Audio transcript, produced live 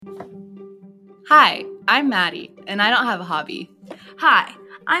Hi, I'm Maddie, and I don't have a hobby. Hi,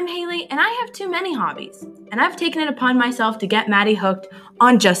 I'm Haley, and I have too many hobbies, and I've taken it upon myself to get Maddie hooked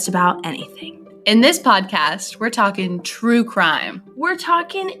on just about anything. In this podcast, we're talking true crime. We're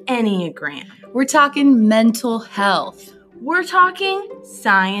talking Enneagram. We're talking mental health. We're talking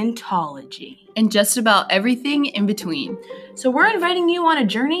Scientology. And just about everything in between. So we're inviting you on a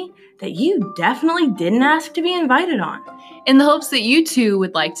journey that you definitely didn't ask to be invited on. In the hopes that you too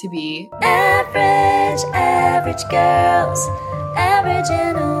would like to be average girls, average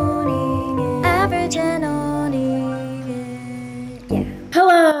and owning it, average and owning it, yeah.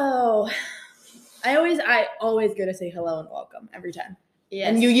 Hello. I always go to say hello and welcome every time. Yes.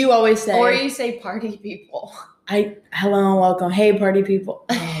 And you always say, or you say party people. Hello and welcome. Hey, party people.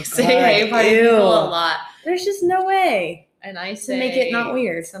 Oh, say hey, party people a lot. There's just no way. And I say to make it not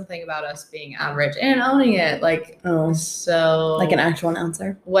weird. Something about us being average and owning it. So like an actual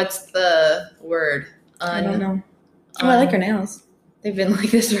announcer. What's the word? I don't know. I like your nails. They've been like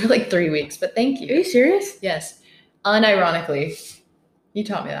this for like 3 weeks, but thank you. Are you serious? Yes. Unironically. You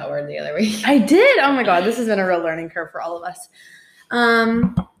taught me that word the other week. I did. Oh my God. This has been a real learning curve for all of us.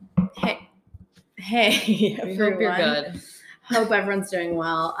 Hey, I hope you're good. Hope everyone's doing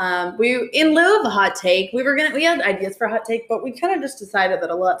well. We, in lieu of a hot take, we had ideas for a hot take, but we kind of just decided that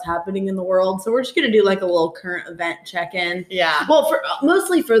a lot's happening in the world, so we're just gonna do like a little current event check-in. Yeah. Well, for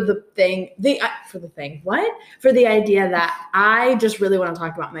the idea that I just really want to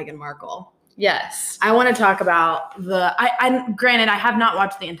talk about Meghan Markle. Yes. I want to talk about granted, I have not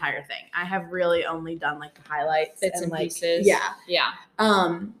watched the entire thing. I have really only done like the highlights. Bits and pieces. Yeah. Yeah.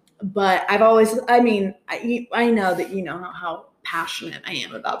 But I know that you know how passionate I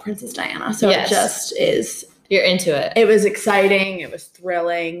am about Princess Diana. So yes. It just is. You're into it. It was exciting. It was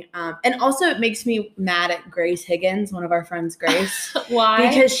thrilling. And also it makes me mad at Grace Higgins, one of our friends, Grace. Why?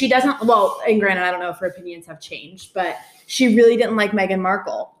 Because she doesn't, well, and granted, I don't know if her opinions have changed, but she really didn't like Meghan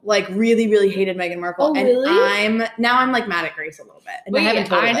Markle. Like really, really hated Meghan Markle. Oh, really? And I'm like mad at Grace a little bit. And Wait, I haven't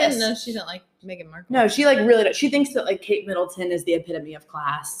told her didn't this. know she didn't like Meghan Markle. No, she like really does. She thinks that like Kate Middleton is the epitome of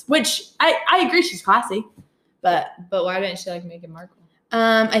class, which I agree she's classy, but why didn't she like Meghan Markle?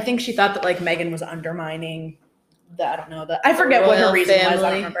 I think she thought that like Meghan was undermining I forget what her reason was. I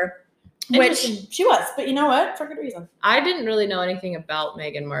don't remember. Which she was, but you know what? For good reason. I didn't really know anything about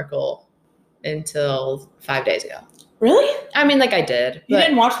Meghan Markle until 5 days ago. Really? I mean, like I did. You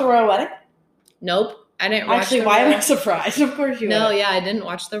didn't watch the royal wedding? Nope. I didn't watch Actually, why am I surprised? Of course you No, yeah, I didn't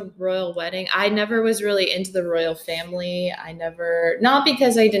watch the royal wedding. I never was really into the royal family. Not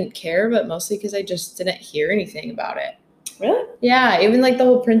because I didn't care, but mostly because I just didn't hear anything about it. Really? Yeah, even like the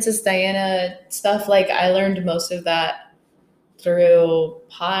whole Princess Diana stuff, like I learned most of that through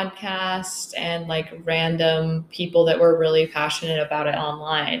podcasts and like random people that were really passionate about it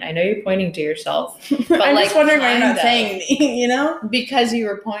online. I know you're pointing to yourself. But I'm like, just wondering why you're not saying me, you know? Because you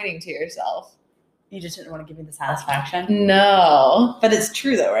were pointing to yourself. You just didn't want to give me the satisfaction? No. But it's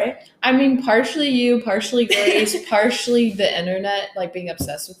true though, right? I mean, partially you, partially Grace, partially the internet, like being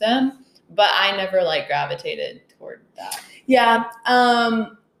obsessed with them. But I never like gravitated toward that. Yeah.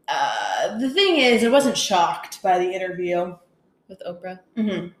 The thing is, I wasn't shocked by the interview. With Oprah?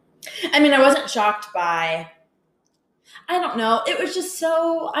 Mm-hmm. I mean, I wasn't shocked by, I don't know. It was just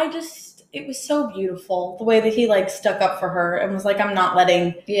it was so beautiful. The way that he like stuck up for her and was like, I'm not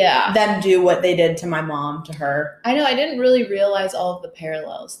letting them do what they did to my mom, to her. I know. I didn't really realize all of the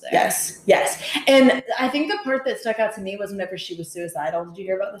parallels there. Yes. And I think the part that stuck out to me was whenever she was suicidal. Did you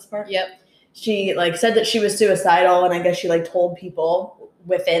hear about this part? Yep. She like said that she was suicidal, and I guess she like told people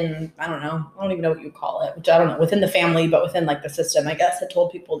within, I don't even know what you call it, which I don't know, within the family, but within like the system, I guess, had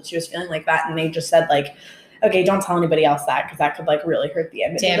told people that she was feeling like that, and they just said like, okay, don't tell anybody else that, because that could like really hurt the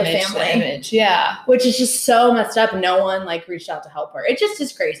image of the family. The image, yeah. Which is just so messed up. No one like reached out to help her. It just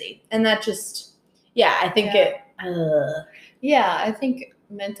is crazy. And that just, I think I think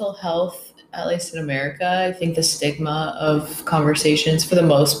mental health, at least in America, I think the stigma of conversations for the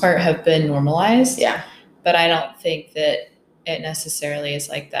most part have been normalized. Yeah. But I don't think that it necessarily is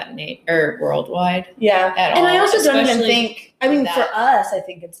like that or worldwide. Yeah. At and all. I also don't even think, I mean, that. for us, I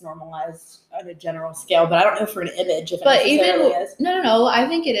think it's normalized on a general scale, but I don't know for an image if it but necessarily even, is. No, I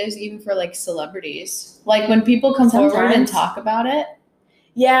think it is even for like celebrities. Like when people come forward and talk about it.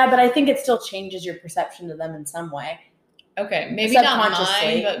 Yeah, but I think it still changes your perception to them in some way. Okay, maybe not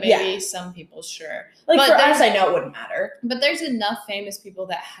mine, but maybe some people, sure. Like but for us, I know it wouldn't matter. But there's enough famous people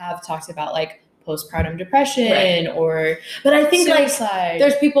that have talked about like postpartum depression or but I think suicide. Like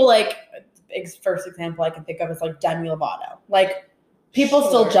there's people like first example I can think of is like Demi Lovato. Like people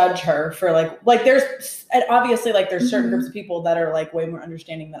still Sure. judge her for like there's, and obviously like there's certain Mhm. groups of people that are like way more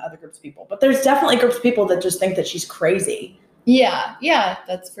understanding than other groups of people, but there's definitely groups of people that just think that she's crazy. Yeah,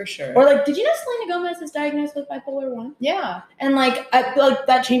 that's for sure. Or like, did you know Selena Gomez is diagnosed with bipolar 1? Yeah, And like I feel like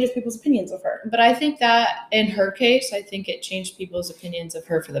that changes people's opinions of her. but I think that in her case, I think it changed people's opinions of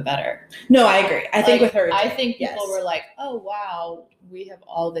her for the better. No, I agree. I think Like, with her, I think people yes. were like, "Oh wow, we have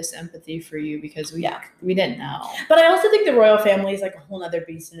all this empathy for you because we Yeah. we didn't know." But I also think the royal family is like a whole nother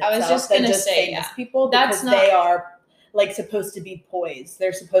beast in I itself. was just than gonna say, famous yeah. people, That's because not- they are like supposed to be poised.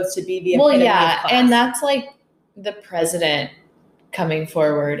 They're supposed to be the Well, epitome yeah, of class. and that's like the president coming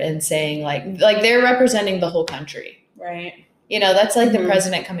forward and saying like they're representing the whole country. right. You know, that's like Mhm. the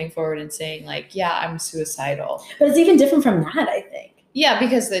president coming forward and saying like, "Yeah, I'm suicidal." But it's even different from that, I think. Yeah,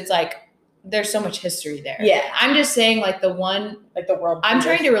 because it's like there's so much history there. Yeah. I'm just saying like the one Like the world. I'm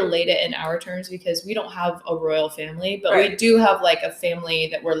trying to relate it in our terms because we don't have a royal family, but we Right. do have like a family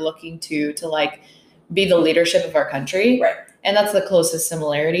that we're looking to like be the leadership of our country. Right. And that's the closest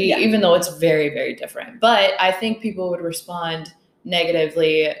similarity, Yeah. even though it's very, very different. But I think people would respond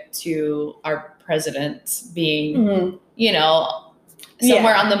negatively to our president being, Mhm. you know,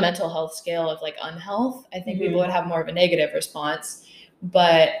 somewhere Yeah. on the mental health scale of like unhealth. I think Mhm. people would have more of a negative response.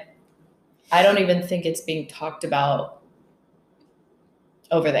 But I don't even think it's being talked about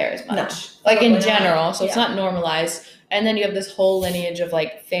over there as much. No, like in probably not. general. So it's Yeah. not normalized. And then you have this whole lineage of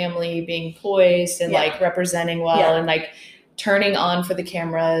like family being poised and Yeah. like representing well Yeah. and like turning on for the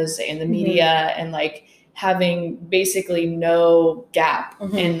cameras and the Mhm. media and like having basically no gap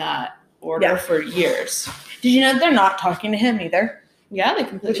Mhm. in that order Yeah. for years. Did you know they're not talking to him either? Yeah, they Which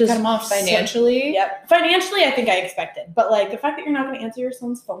completely is cut him off so- financially. Yep. Financially, I think I expected, but like the fact that you're not going to answer your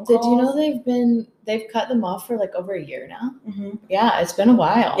son's phone calls. Did you know they've cut them off for like over a year now? Mhm. Yeah, it's been a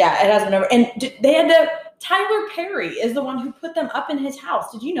while. Yeah, it has been over, and they had to. Tyler Perry is the one who put them up in his house.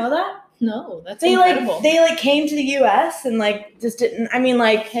 Did you know that? No, that's They incredible. like came to the U.S. and like just didn't. I mean,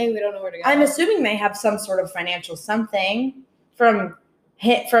 like Hey, we don't know where to go. I'm assuming they have some sort of financial something from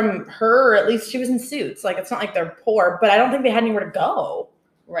her, or at least she was in Suits. Like it's not like they're poor, but I don't think they had anywhere to go.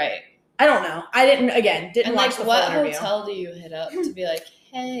 Right. I don't know. I didn't And watch like, the what full interview. hotel do you hit up to be like,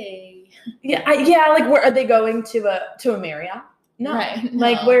 hey? Yeah, like where are they going to a Marriott? No, Right,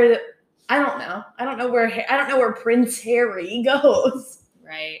 like no. where I don't know. I don't know where Prince Harry goes.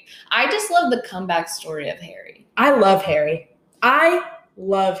 Right. I just love the comeback story of Harry. I love Harry.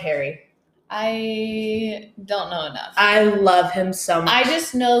 I don't know enough. I love him so much. I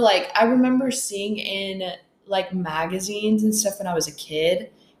just know, like, I remember seeing in like magazines and stuff when I was a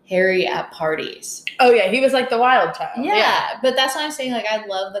kid, Harry at parties. Oh yeah, he was like the wild child. Yeah, but that's what I'm saying. Like, I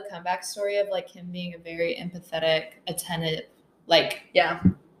love the comeback story of like him being a very empathetic, attentive, like, Yeah.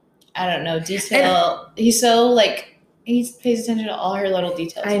 I don't know, detail. He's so like he pays attention to all her little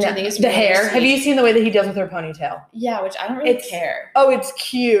details. I which know. think is The really hair. sweet. Have you seen the way that he deals with her ponytail? Yeah, which I don't really It's- care. Oh, it's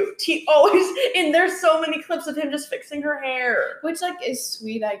cute. He always, and there's so many clips of him just fixing her hair. Which like is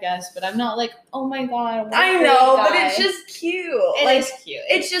sweet, I guess, but I'm not like, oh my god. what a I great know, but guy. it's just cute. It like is cute.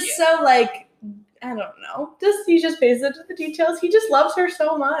 it's just cute. so like I don't know. He just pays attention to the details. He just loves her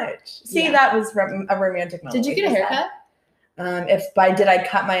so much. See, Yeah. that was a romantic moment. Did you we get a just had. If did I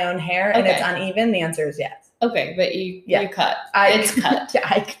cut my own hair and Okay. it's uneven? The answer is yes. Okay, but you cut. It's cut. Yeah,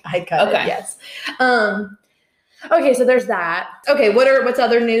 I cut Okay. it. Yes. Okay, so there's that. Okay, what's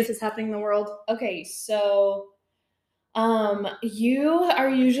other news that's happening in the world? Okay, so you are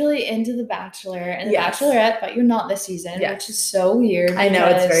usually into The Bachelor and The Yes. Bachelorette, but you're not this season, Yes. which is so weird. I know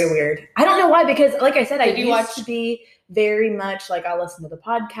it's very because- weird. I don't know why, because like I said, I Did you used watch- to be very much like I'll listen to the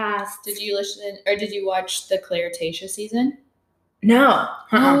podcast. Did you listen or did you watch the Claire Tasha season? No.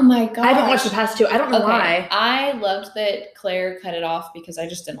 Oh Uh-uh. my god. I haven't watched the past two. I don't know why. I loved that Claire cut it off because I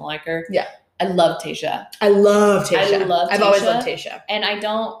just didn't like her. Yeah. I love Tasha. I love Tasha. I love I've always Tasha. loved Tasha. And I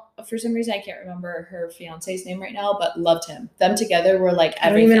don't, for some reason, I can't remember her fiance's name right now, but loved him. Them together were like I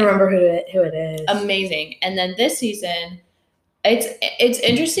don't everything. even remember who it is. Amazing. And then this season, it's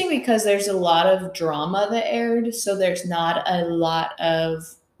interesting because there's a lot of drama that aired, so there's not a lot of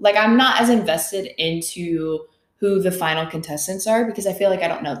like I'm not as invested into who the final contestants are because I feel like I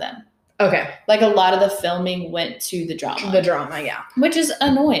don't know them. Okay. Like a lot of the filming went to the drama, The drama, yeah. which is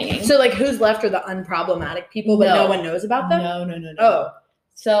annoying. So like who's left are the unproblematic people, but no No. one knows about them? No. Oh.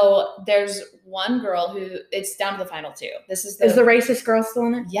 So there's one girl who it's down to the final two. This is Is the racist girl still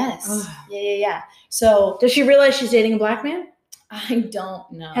in it? yes, Ugh. yeah. So Does she realize she's dating a black man? I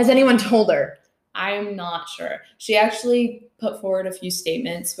don't know. Has anyone told her? I'm not sure. She actually put forward a few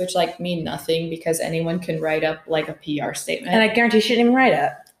statements, which like mean nothing because anyone can write up like a PR statement. And I guarantee she didn't even write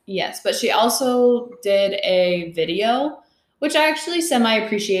it. Yes, but she also did a video which I actually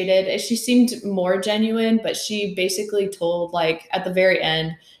semi-appreciated. She seemed more genuine, but she basically told, like, at the very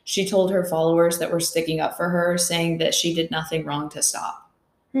end, she told her followers that were sticking up for her, saying that she did nothing wrong to stop.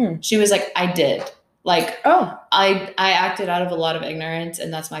 She was like, I did. Like, I acted out of a lot of ignorance,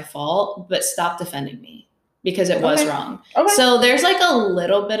 and that's my fault, but stop defending me because it was wrong. Okay. So there's like a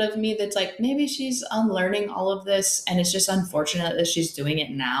little bit of me that's like, maybe she's unlearning all of this, and it's just unfortunate that she's doing it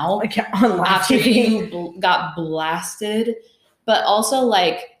now Like on live after TV. you got blasted. But also,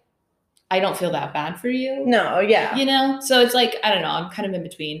 like, I don't feel that bad for you. No, yeah. You know? So it's like, I don't know. I'm kind of in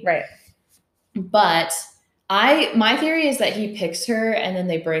between. Right. But my theory is that he picks her and then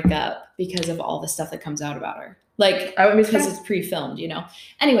they break up because of all the stuff that comes out about her. Like, I would be because surprised. it's pre-filmed, you know?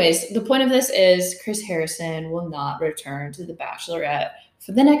 Anyways, the point of this is Chris Harrison will not return to The Bachelorette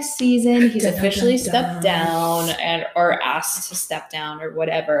for the next season. He's officially stepped down or asked to step down or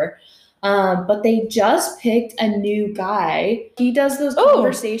whatever. But they just picked a new guy. He does those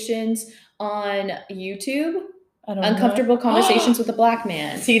conversations on YouTube. Uncomfortable Conversations with a Black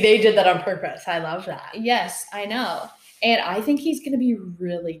Man. See, they did that on purpose. I love that. Yes, I know. And I think he's going to be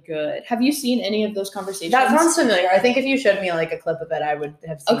really good. Have you seen any of those conversations? That sounds familiar. I think if you showed me like a clip of it, I would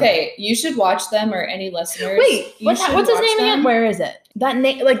have seen Okay, you should watch them, or any listeners. Wait, you what's should his watch name again? them. Where is it? That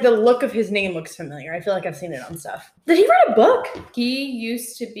name, like the look of his name looks familiar. I feel like I've seen it on stuff. Did he write a book? He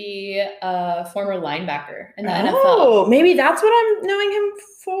used to be a former linebacker in the NFL. Oh, maybe that's what I'm knowing him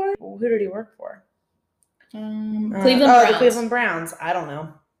for. Who did he work for? Cleveland Browns. The Cleveland Browns. I don't know.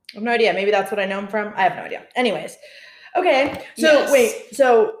 I have no idea. Maybe that's what I know him from. I have no idea. Anyways. Okay. So Yes. wait.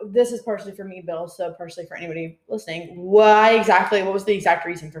 So this is partially for me, Bill. So partially for anybody listening. What was the exact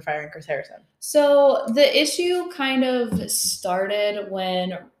reason for firing Chris Harrison? So the issue kind of started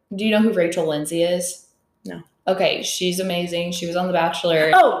when. Do you know who Rachel Lindsay is? No. Okay, she's amazing. She was on The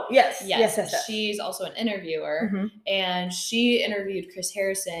Bachelor. Oh, yes. Yes. She's also an interviewer, Mhm. and she interviewed Chris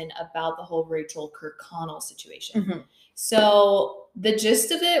Harrison about the whole Rachel Kirkconnell situation. Mhm. So the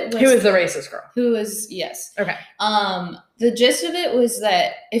gist of it was Who is the racist girl? who was yes. Okay. The gist of it was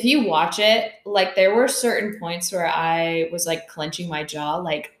that if you watch it, like, there were certain points where I was like clenching my jaw,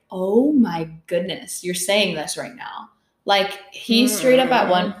 like, oh my goodness, you're saying this right now. Like, he straight up at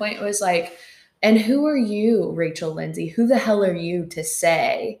one point was like, and who are you, Rachel Lindsay? Who the hell are you to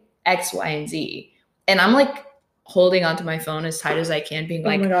say X, Y, and Z? And I'm like holding onto my phone as tight as I can, being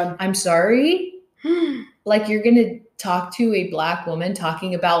like, oh my God. I'm sorry. Like, you're going to talk to a Black woman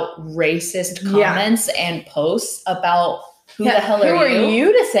talking about racist comments and posts about who the hell are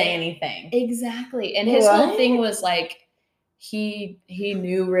you to say anything? Exactly. And his whole thing was like, he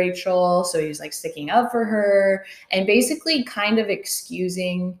knew Rachel, so he was like sticking up for her and basically kind of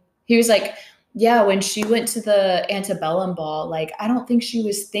excusing. He was like, yeah, when she went to the antebellum ball, like, I don't think she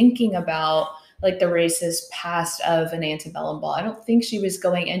was thinking about like the racist past of an antebellum ball. I don't think she was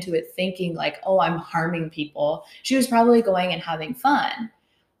going into it thinking like, oh, I'm harming people. She was probably going and having fun.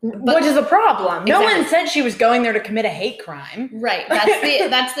 Which is a problem. No Exactly. one said she was going there to commit a hate crime. Right.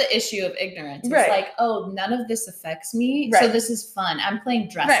 That's the issue of ignorance. It's Right. like, oh, none of this affects me. Right. So this is fun. I'm playing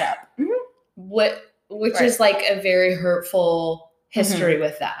dress Right. up. Mhm. Which Right. is like a very hurtful history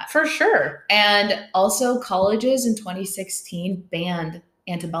with that. For sure. And also colleges in 2016 banned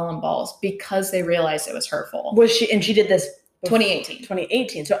antebellum balls because they realized it was hurtful. And she did this 2018.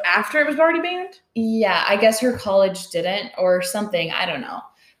 2018. So after it was already banned? Yeah, I guess her college didn't or something. I don't know.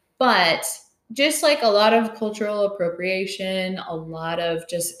 But just like a lot of cultural appropriation, a lot of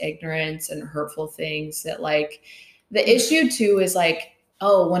just ignorance and hurtful things that, like, the issue too is like,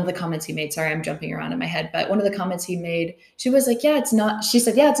 oh, one of the comments he made, sorry, I'm jumping around in my head, but one of the comments he made, she was like, yeah, it's not, she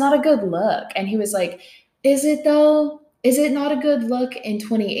said, yeah, it's not a good look. And he was like, is it though? Is it not a good look in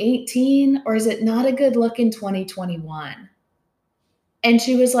 2018 or is it not a good look in 2021? And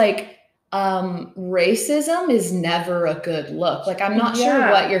she was like, racism is never a good look. Like, I'm not sure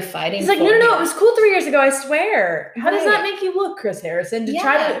what you're fighting He's like, for. no, here. it was cool 3 years ago, I swear. How does that Right. make you look, Chris Harrison?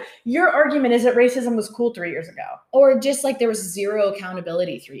 Yeah. Your argument is that racism was cool 3 years ago. Or just like there was zero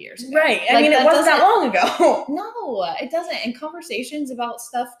accountability 3 years ago. Right. I Like, mean, it that wasn't that doesn't- long ago. No, it doesn't. And conversations about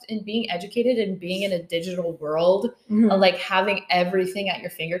stuff and being educated and being in a digital world, like having everything at your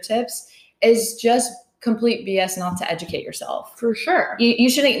fingertips, is just complete BS not to educate yourself. For sure. You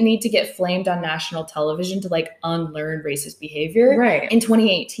shouldn't need to get flamed on national television to like unlearn racist behavior Right. in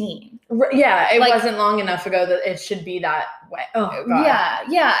 2018. Yeah, it Like- wasn't long enough ago that it should be that way. Oh, God.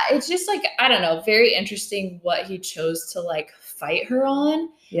 Yeah. It's just like, I don't know, very interesting what he chose to like fight her on.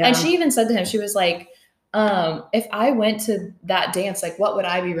 Yeah. And she even said to him, she was like, if I went to that dance, like, what would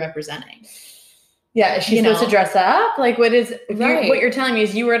I be representing? Yeah, is she You supposed know. to dress up? Like, what is Right. what you're telling me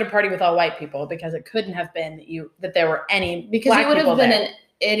is you were at a party with all white people because it couldn't have been that there were any Because black you would people have been there. an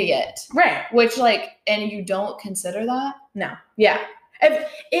idiot. Right. Which, like, and you don't consider that? No. Yeah.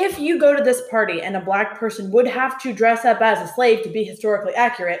 If you go to this party and a black person would have to dress up as a slave to be historically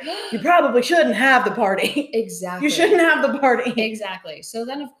accurate, you probably shouldn't have the party. Exactly. You shouldn't have the party. Exactly. So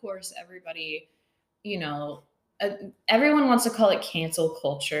then, of course, everybody, everyone wants to call it cancel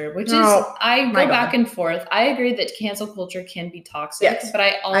culture, which is, I my go back God. and forth. I agree that cancel culture can be toxic, Yes, but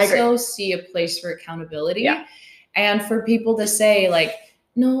I agree. also see a place for accountability. Yeah. And for people to say, like,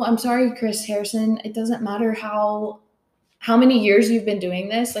 no, I'm sorry, Chris Harrison, it doesn't matter how many years you've been doing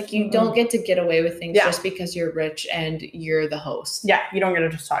this. Like, you don't get to get away with things just because you're rich and you're the host. Yeah, you don't get to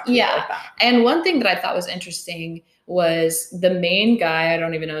just talk to people like that. And one thing that I thought was interesting was the main guy, I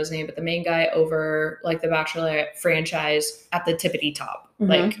don't even know his name, but the main guy over like the Bachelorette franchise at the tippity top,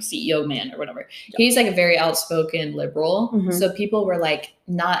 like CEO man or whatever. Yeah. He's like a very outspoken liberal. So people were like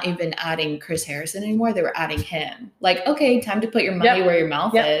not even adding Chris Harrison anymore. They were adding him. Like, okay, time to put your money where your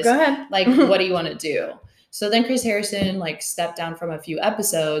mouth is. Go ahead. Like, what do you want to do? So then Chris Harrison like stepped down from a few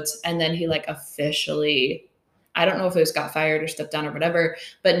episodes, and then he like officially, I don't know if it was got fired or stepped down or whatever,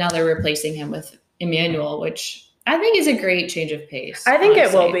 but now they're replacing him with Emmanuel, which I think is a great change of pace. I think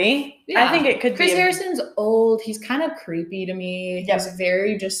honestly. it will be. Yeah. I think it could Chris be. Chris Harrison's old. He's kind of creepy to me. Yep. He's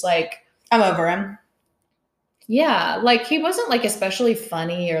very just like, I'm over him. Yeah, like he wasn't like especially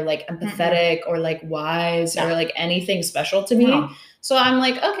funny or like empathetic or like wise or like anything special to me. No. So I'm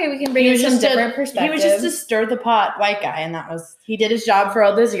like, okay, we can bring in some different perspective. He was just a stir the pot white guy, and he did his job for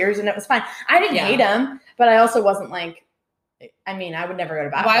all those years, and it was fine. I didn't hate him, but I also wasn't like, I mean, I would never go to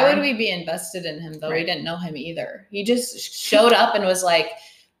bat. Why would we be invested in him though? Right. We didn't know him either. He just showed up and was like,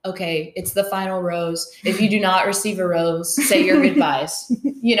 okay, it's the final rose. If you do not receive a rose, say your goodbyes,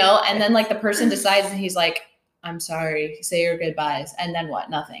 and then like the person decides and he's like, I'm sorry, say your goodbyes. And then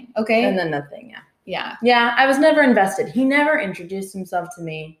what? Nothing. Okay. And then nothing. Yeah. Yeah. Yeah. I was never invested. He never introduced himself to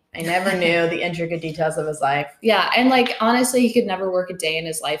me. I never knew the intricate details of his life. Yeah. And like, honestly, he could never work a day in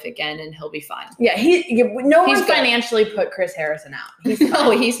his life again and he'll be fine. Yeah. No one financially put Chris Harrison out. He's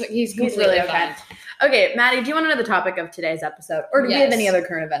really fine. Okay, Maddie, do you want to know the topic of today's episode? Or do we have any other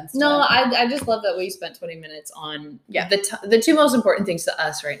current events? No, I just love that we spent 20 minutes on the two most important things to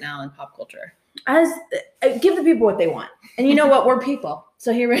us right now in pop culture. Give the people what they want. And you know what? We're people.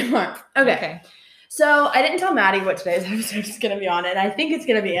 So here we are. Okay. So I didn't tell Maddie what today's episode is going to be on, and I think it's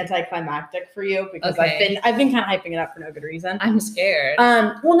going to be anticlimactic for you because I've been kind of hyping it up for no good reason. I'm scared.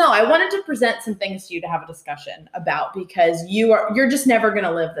 Well, no, I wanted to present some things to you to have a discussion about because you're just never going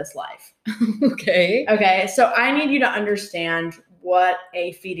to live this life. Okay. Okay. So I need you to understand what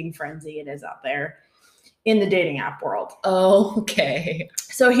a feeding frenzy it is out there in the dating app world. Oh, okay.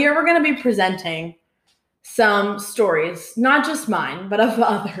 So here we're going to be presenting some stories, not just mine, but of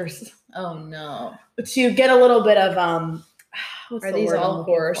others. Oh no. To get a little bit of are these all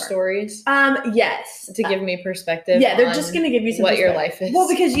horror stories? Yes. To give me perspective. Yeah, they're just going to give you some what your life is. Well,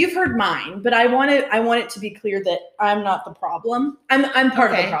 because you've heard mine, but I want it to be clear that I'm not the problem. I'm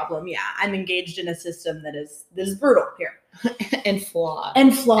part of the problem. Yeah, I'm engaged in a system that is brutal here and flawed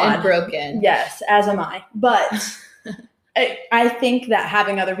and broken. Yes, as am I. But I think that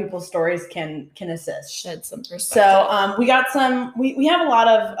having other people's stories can assist. Shed some perspective. So we got some. We have a lot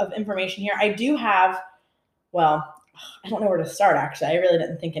of information here. I do have. Well, I don't know where to start, actually. I really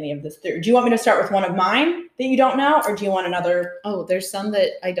didn't think any of this through. Do you want me to start with one of mine that you don't know, or do you want another? Oh, there's some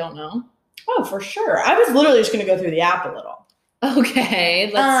that I don't know. Oh, for sure. I was literally just going to go through the app a little. Okay,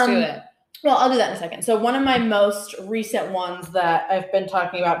 let's do it. Well, I'll do that in a second. So one of my most recent ones that I've been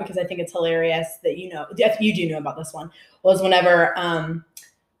talking about because I think it's hilarious that you do know about this one, was whenever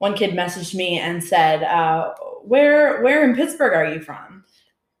one kid messaged me and said, where in Pittsburgh are you from?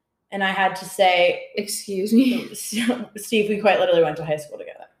 And I had to say, excuse me, Steve, we quite literally went to high school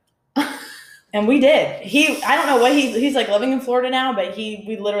together. And we did. I don't know what he's like living in Florida now, but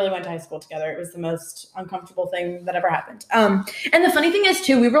we literally went to high school together. It was the most uncomfortable thing that ever happened. And the funny thing is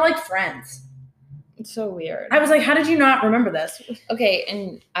too, we were like friends. It's so weird. I was like, how did you not remember this? Okay.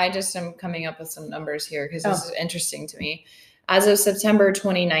 And I just am coming up with some numbers here because this is interesting to me. As of September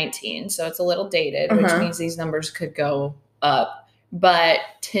 2019, so it's a little dated, which means these numbers could go up. But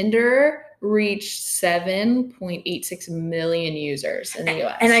Tinder reached 7.86 million users in the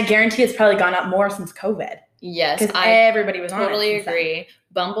US. And I guarantee it's probably gone up more since COVID. Yes. Because everybody was totally agree.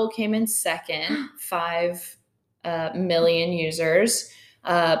 Bumble came in second, 5 million users.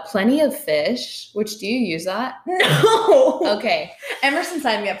 Plenty of Fish, which do you use that? No. Okay. Emerson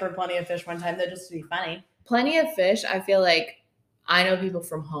signed me up for Plenty of Fish one time, though, just to be funny. Plenty of Fish, I feel like I know people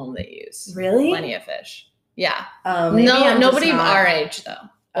from home that use Really? Plenty of Fish. Yeah. Maybe I'm just Nobody not- our age though.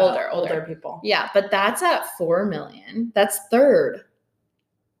 Older. people. Yeah, but that's at 4 million. That's third.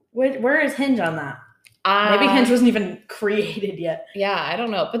 Where is Hinge on that? Maybe Hinge wasn't even created yet. Yeah, I don't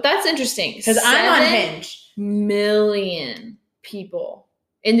know, but that's interesting Because I'm on 7 Hinge. million people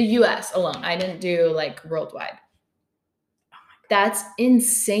in the U.S. alone. I didn't do like worldwide. That's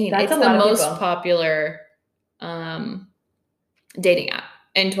insane. That's It's a the lot of most people. popular dating app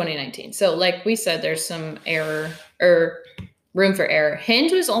in 2019. So, like we said, there's some room for error.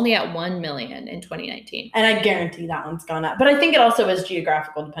 Hinge was only at 1 million in 2019. And I guarantee that one's gone up. But I think it also is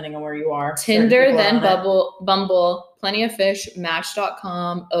geographical depending on where you are. Certain Tinder, people are then on it. Bumble, Plenty of Fish,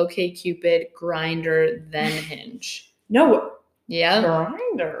 Match.com, OkCupid, Grindr, then Hinge. No, Yeah.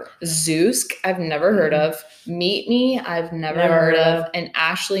 Grindr. Zoosk, I've never heard of. Meet Me, I've never heard of. And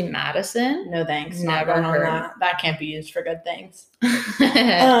Ashley Madison. No thanks. Never Not going on heard. that. That can't be used for good things.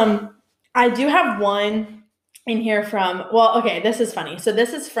 Okay. I do have one in here from, well, okay, this is funny. So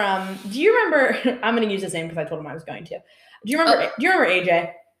this is from, do you remember, I'm going to use his name because I told him I was going to. Do you remember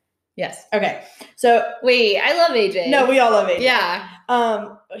AJ? Yes. Okay. So, Wait, I love AJ. no, we all love AJ. Yeah.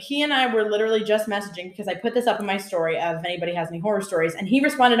 He and I were literally just messaging because I put this up in my story of if anybody has any horror stories, and he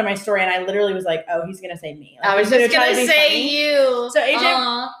responded to my story, and I literally was like, "Oh, he's gonna say me." Like, I was he's just try going to be say funny. you. So AJ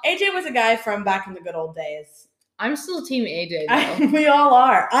Aw. AJ was a guy from back in the good old days. I'm still Team AJ, though. We all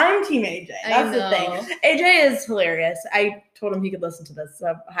are. I'm Team AJ. That's I the thing. know. AJ is hilarious. I told him he could listen to this.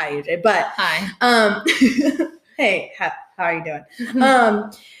 So hi, AJ. But Hi. hey, how are you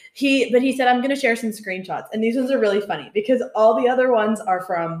doing? He said I'm gonna share some screenshots, and these ones are really funny because all the other ones are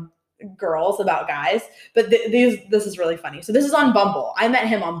from girls about guys, but this is really funny. So this is on Bumble. I met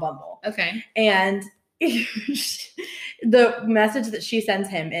him on Bumble, Okay. and the message that she sends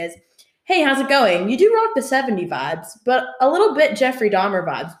him is, "Hey, how's it going? You do rock the 70 vibes, but a little bit Jeffrey Dahmer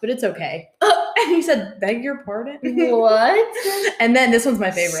vibes, but it's okay." And he said, "Beg your pardon?" What? And then this one's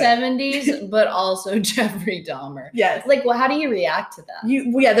my favorite. 70s, but also Jeffrey Dahmer. Yes. Like, well, how do you react to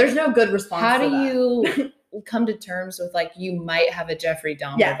that? There's no good response. How to do that. you come to terms with, like, you might have a Jeffrey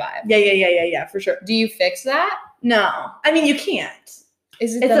Dahmer Yeah. vibe? Yeah, for sure. Do you fix that? No. I mean, you can't.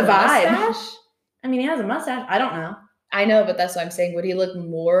 Is it It's the a vibe. mustache? I mean, he has a mustache. I don't know. I know, but that's what I'm saying. Would he look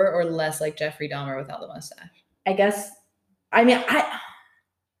more or less like Jeffrey Dahmer without the mustache? I guess. I mean,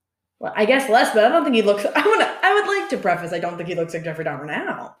 I guess less, but I don't think he looks. I would like to preface. I don't think he looks like Jeffrey Dahmer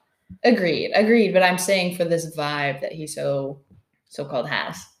now. Agreed. But I'm saying for this vibe that he so-called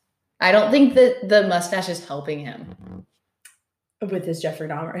has. I don't think that the mustache is helping him. With his Jeffrey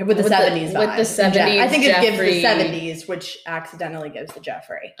Dahmer, with the With 70s the vibe. 70s I think it gives Jeffrey. the 70s, which accidentally gives the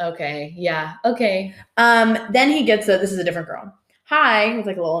Jeffrey. Okay. Yeah. Okay. Then he gets this is a different girl. Hi, with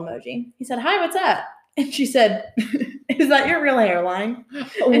like a little emoji. He said, "Hi, what's up?" And she said, "Is that your real hairline?"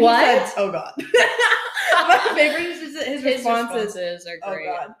 And he What? said, "Oh God." My favorite is his responses. are Oh great.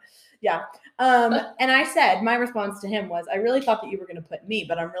 God. Yeah. And I said, my response to him was, "I really thought that you were going to put me,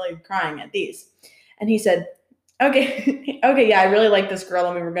 but I'm really crying at these." And he said, "Okay, okay, yeah, I really like this girl,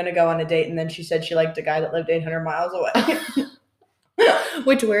 and we were going to go on a date, and then she said she liked a guy that lived 800 miles away."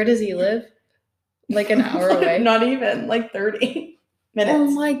 Where does he live? Like an hour away? Not even, like 30 minutes.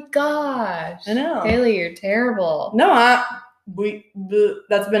 Oh my gosh. I know. Haley, you're terrible. No,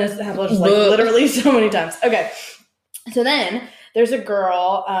 that's been established like Bleh. literally so many times. Okay. So then there's a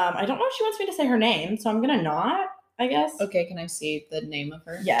girl. I don't know if she wants me to say her name, so I'm gonna not, I guess. Okay, can I see the name of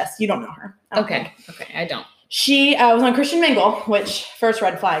her? Yes, you don't know her. I don't think. Okay, I don't. She was on Christian Mingle, which first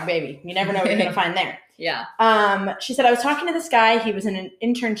red flag, baby. You never know what you're gonna find there. Yeah. She said, "I was talking to this guy. He was in an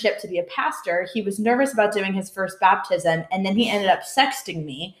internship to be a pastor. He was nervous about doing his first baptism, and then he ended up sexting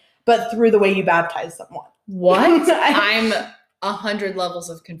me, but through the way you baptize someone." What? I'm 100 levels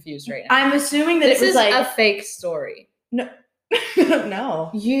of confused right now. I'm assuming that This it was is like a fake story. no.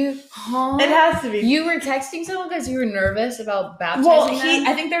 You, huh? It has to be. You were texting someone because you were nervous about baptizing well, them?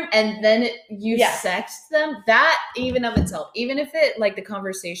 I think they're And then you Yeah. sext them? That, even of itself, even if it, like, the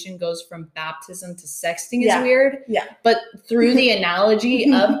conversation goes from baptism to sexting is Yeah. weird. Yeah. But through the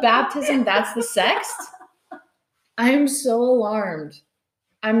analogy of baptism, that's the sext? I'm so alarmed.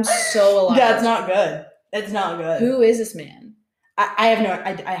 I'm so alarmed. Yeah, it's not good. It's not good. Who is this man? I have no.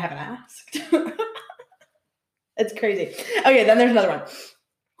 I haven't asked. It's crazy. Okay, then there's another one.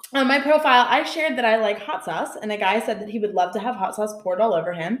 On my profile, I shared that I like hot sauce, and a guy said that he would love to have hot sauce poured all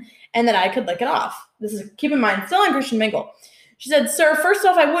over him, and that I could lick it off. This is, keep in mind, still on Christian Mingle. She said, "Sir, first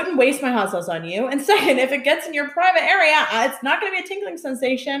off, I wouldn't waste my hot sauce on you, and second, if it gets in your private area, it's not going to be a tingling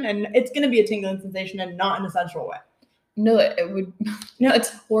sensation, and it's going to be a tingling sensation, and not in a sensual way." No, it would. No, it's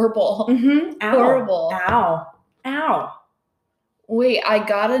horrible. Mm-hmm. Ow. Horrible. Ow. Ow. Wait, I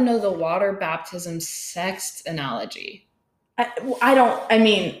gotta know the water baptism sex analogy.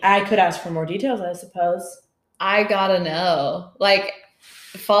 I could ask for more details, I suppose. I gotta know. Like,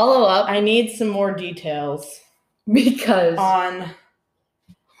 follow up I need some more details because on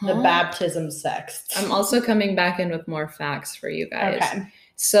the Huh? baptism sex. I'm also coming back in with more facts for you guys. Okay.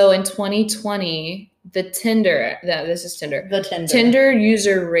 So in 2020, this is Tinder. The Tinder. Tinder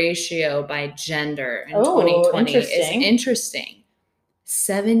user ratio by gender in 2020 interesting. is interesting.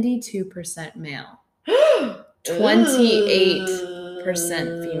 72% male.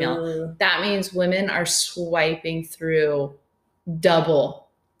 28% female. That means women are swiping through double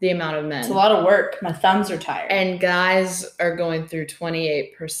the amount of men. It's a lot of work. My thumbs are tired. And guys are going through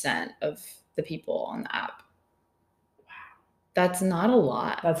 28% of the people on the app. Wow. That's not a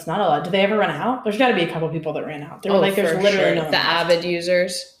lot. That's not a lot. Do they ever run out? There's got to be a couple people that ran out. There's literally sure. no one the left. avid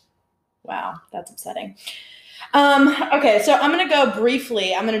users. Wow, that's upsetting. Okay, so I'm going to go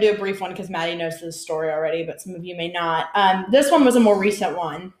briefly. I'm going to do a brief one because Maddie knows this story already, but some of you may not. This one was a more recent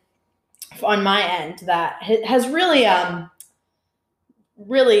one on my end that has really,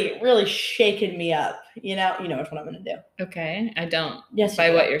 really shaken me up. You know which one I'm going to do. Okay, I don't. Yes,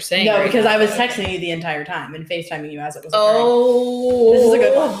 by what you're saying. No, right because now. I was texting you the entire time and FaceTiming you as it was occurring. Oh, this is a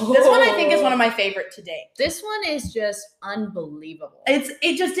good one. This one I think is one of my favorite to date. This one is just unbelievable.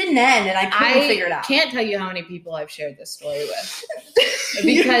 It just didn't end, and I couldn't figure it out. I can't tell you how many people I've shared this story with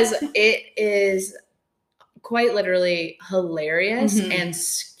because it is quite literally hilarious and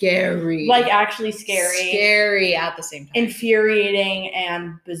scary. Like actually scary. Scary at the same time. Infuriating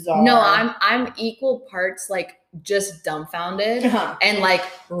and bizarre. No, I'm equal parts like just dumbfounded and like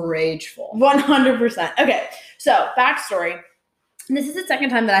rageful. 100%. Okay, so backstory. This is the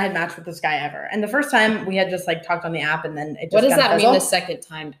second time that I had matched with this guy ever. And the first time we had just like talked on the app and then it just What does that mean fizzled. the second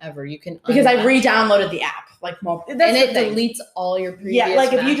time ever? You can Because I unmatch. re-downloaded the app. Like and it deletes all your previous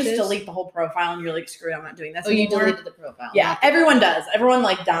if you matches? just delete the whole profile and you're like, screw it, I'm not doing this Oh, you anymore. deleted the profile. Yeah, everyone does. Everyone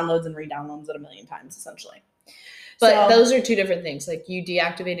like downloads and re-downloads it a million times essentially. But those are two different things. Like you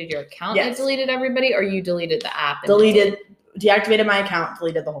deactivated your account and deleted everybody, or you deleted the app and deactivated my account,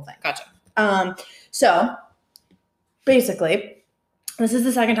 deleted the whole thing. Gotcha. So basically, this is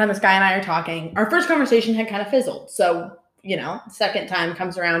the second time this guy and I are talking. Our first conversation had kind of fizzled. So, second time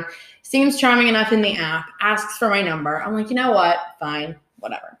comes around, seems charming enough in the app, asks for my number. I'm like, you know what? Fine,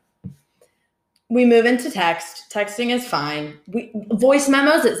 whatever. We move into text. Texting is fine. Voice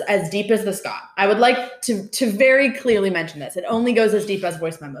memos is as deep as the Scott. I would like to very clearly mention this. It only goes as deep as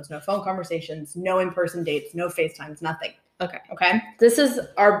voice memos. No phone conversations, no in-person dates, no FaceTimes, nothing. Okay. This is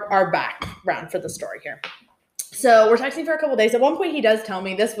our background for the story here. So we're texting for a couple of days. At one point, he does tell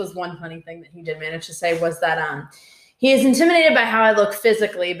me, this was one funny thing that he did manage to say, was that he is intimidated by how I look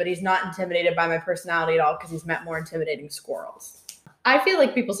physically, but he's not intimidated by my personality at all because he's met more intimidating squirrels. I feel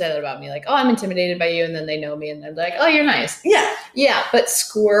like people say that about me, like, oh, I'm intimidated by you, and then they know me, and they're like, oh, you're nice. Yeah. Yeah, but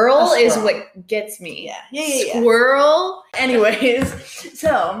squirrel is what gets me. Yeah. Squirrel. Anyways,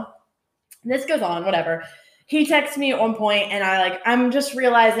 so this goes on, whatever. He texts me at one point, and I'm just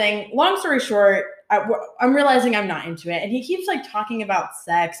realizing, long story short, I'm realizing I'm not into it. And he keeps like talking about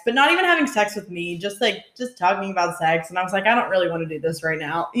sex, but not even having sex with me, just talking about sex. And I was like, I don't really want to do this right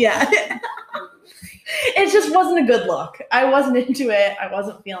now. Yeah. It just wasn't a good look. I wasn't into it. I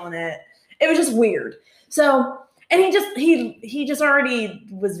wasn't feeling it. It was just weird. So, and he just already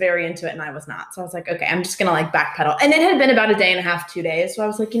was very into it and I was not. So I was like, okay, I'm just going to like backpedal. And it had been about a day and a half, 2 days. So I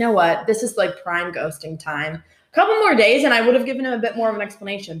was like, you know what? This is like prime ghosting time. A couple more days and I would have given him a bit more of an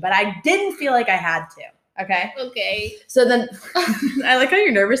explanation, but I didn't feel like I had to. Okay. So then I like how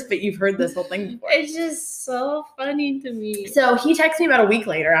you're nervous, but you've heard this whole thing before. It's just so funny to me. So he texts me about a week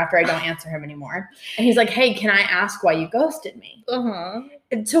later after I don't answer him anymore. And he's like, hey, can I ask why you ghosted me?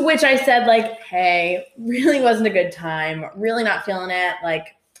 To which I said like, hey, really wasn't a good time. Really not feeling it.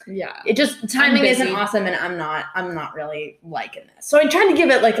 Like, yeah, it just timing isn't awesome. And I'm not really liking this. So I tried to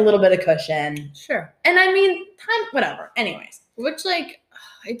give it like a little bit of cushion. Sure. And I mean, whatever. Anyways. Which like,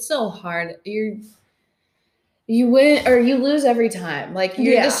 it's so hard. You win or you lose every time. Like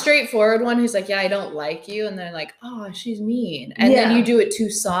you're the straightforward one who's like, yeah, I don't like you. And they're like, oh, she's mean. And then you do it too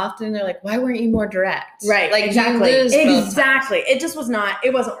soft and they're like, why weren't you more direct? Right. Like exactly. Exactly. It just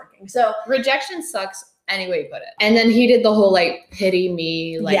it wasn't working. So rejection sucks any way you put it. And then he did the whole like pity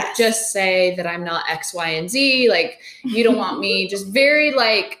me, like just say that I'm not X, Y, and Z. Like you don't want me, just very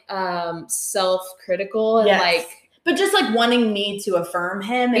like self-critical and like, but just like wanting me to affirm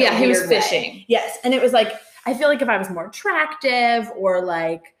him. Yeah, he was fishing. Yes. And it was like, I feel like if I was more attractive or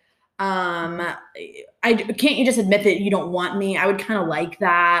like, Can't you just admit that you don't want me? I would kind of like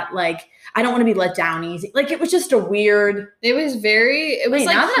that. Like, I don't want to be let down easy. Like, it was just a weird. It was Wait, like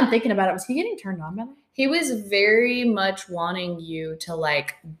now that I'm thinking about it, was he getting turned on by that? he was very much wanting you to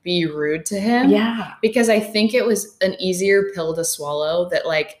like be rude to him. Yeah. Because I think it was an easier pill to swallow that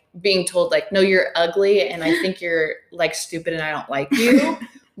like being told like, no, you're ugly and I think you're like stupid and I don't like you.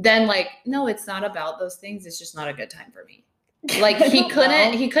 Then like, no, it's not about those things. It's just not a good time for me. Like he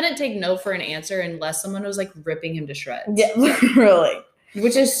couldn't take no for an answer unless someone was like ripping him to shreds. Yeah, literally.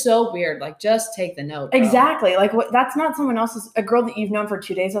 Which is so weird. Like, just take the note. Bro. Exactly. Like, that's not someone else's. A girl that you've known for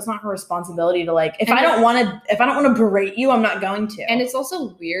 2 days. That's not her responsibility to like. If I don't want to berate you, I'm not going to. And it's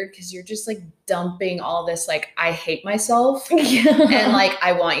also weird because you're just like dumping all this. Like, I hate myself, Yeah. and like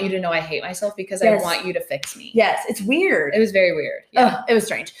I want you to know I hate myself because I want you to fix me. Yes, it's weird. It was very weird. Yeah, it was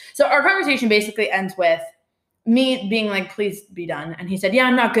strange. So our conversation basically ends with me being like, please be done. And he said, yeah,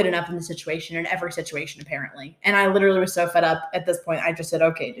 I'm not good enough in the situation, in every situation, apparently. And I literally was so fed up at this point. I just said,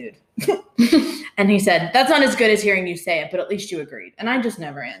 okay, dude. And he said, that's not as good as hearing you say it, but at least you agreed. And I just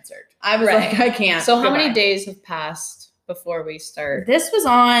never answered. I was like, I can't. So how many days have passed before we start? This was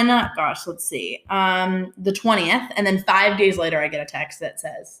on, let's see, the 20th. And then 5 days later, I get a text that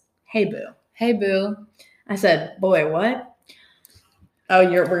says, hey, boo. Hey, boo. I said, boy, what? Oh,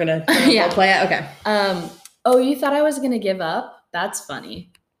 we're going to play it? Okay. Oh, you thought I was going to give up? That's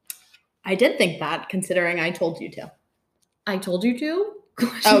funny. I did think that, considering I told you to. I told you to?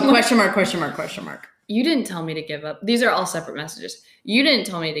 Question mark. You didn't tell me to give up. These are all separate messages. You didn't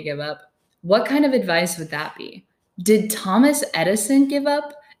tell me to give up. What kind of advice would that be? Did Thomas Edison give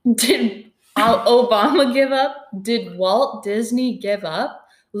up? Did Obama give up? Did Walt Disney give up?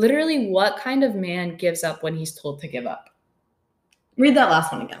 Literally, what kind of man gives up when he's told to give up? Read that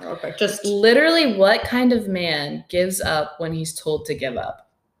last one again real quick. Just literally, what kind of man gives up when he's told to give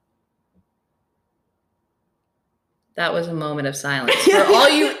up? That was a moment of silence for all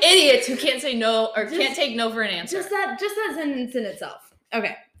you idiots who can't say no or can't take no for an answer. Just that sentence in itself.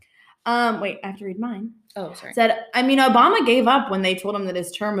 Okay. Wait, I have to read mine. Oh, sorry. Said, Obama gave up when they told him that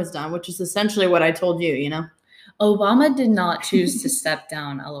his term was done, which is essentially what I told you, you know? Obama did not choose to step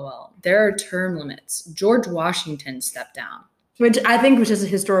down, LOL. There are term limits. George Washington stepped down. Which I think was just a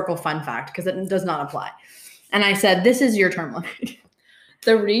historical fun fact because it does not apply. And I said, this is your term limit.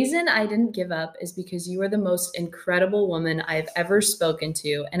 The reason I didn't give up is because you are the most incredible woman I've ever spoken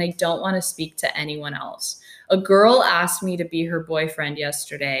to, and I don't want to speak to anyone else. A girl asked me to be her boyfriend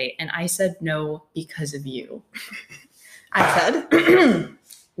yesterday, and I said no because of you. I said,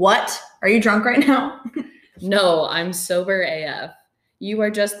 what? Are you drunk right now? No, I'm sober AF. You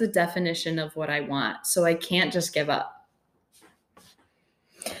are just the definition of what I want, so I can't just give up.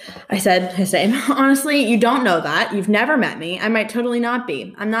 I said the same. Honestly, you don't know that. You've never met me. I might totally not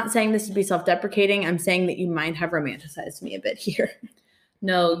be. I'm not saying this to be self-deprecating. I'm saying that you might have romanticized me a bit here.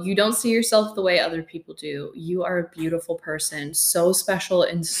 No, you don't see yourself the way other people do. You are a beautiful person, so special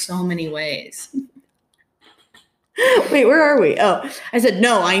in so many ways. Wait, where are we? Oh, I said,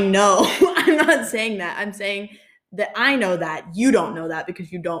 no, I know. I'm not saying that. I'm saying that I know that. You don't know that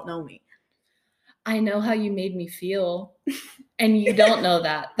because you don't know me. I know how you made me feel. And you don't know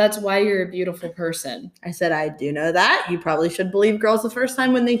that. That's why you're a beautiful person. I said, I do know that. You probably should believe girls the first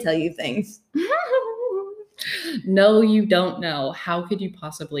time when they tell you things. No, you don't know. How could you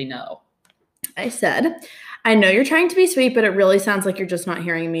possibly know? I said, I know you're trying to be sweet, but it really sounds like you're just not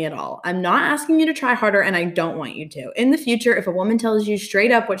hearing me at all. I'm not asking you to try harder, and I don't want you to. In the future, if a woman tells you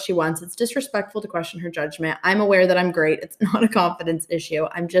straight up what she wants, it's disrespectful to question her judgment. I'm aware that I'm great. It's not a confidence issue.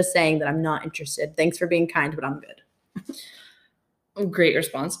 I'm just saying that I'm not interested. Thanks for being kind, but I'm good. Great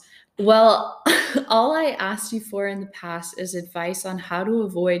response. Well, all I asked you for in the past is advice on how to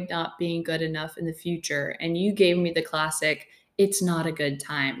avoid not being good enough in the future, and you gave me the classic, it's not a good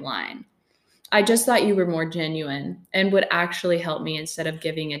time line. I just thought you were more genuine and would actually help me instead of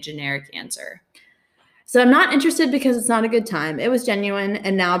giving a generic answer. So I'm not interested because it's not a good time. It was genuine,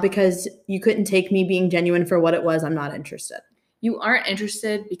 and now because you couldn't take me being genuine for what it was, I'm not interested. You aren't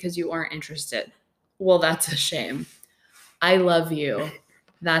interested because you aren't interested. Well, that's a shame. I love you.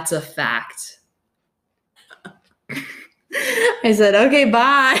 That's a fact. I said, okay,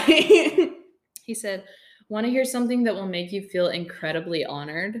 bye. He said, want to hear something that will make you feel incredibly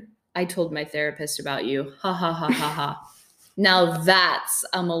honored? I told my therapist about you. Ha ha ha ha ha. Now that's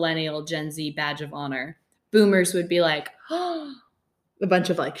a millennial Gen Z badge of honor. Boomers would be like, oh. A bunch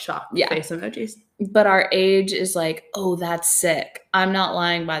of like shocked face emojis. But our age is like, oh, that's sick. I'm not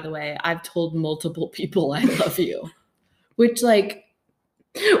lying, by the way. I've told multiple people I love you. Which, like,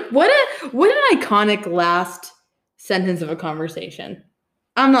 what an iconic last sentence of a conversation.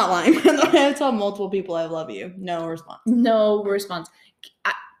 I'm not lying. I tell multiple people I love you. No response. No response.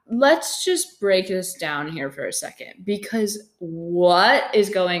 Let's just break this down here for a second, because what is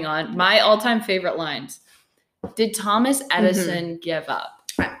going on? My all-time favorite lines. Did Thomas Edison give up?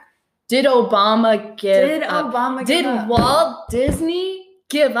 Did Obama give up? Did Walt Disney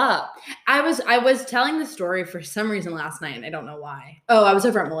give up? I was telling the story for some reason last night, and I don't know why. Oh, I was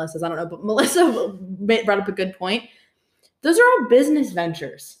over at Melissa's. I don't know, but Melissa brought up a good point. Those are all business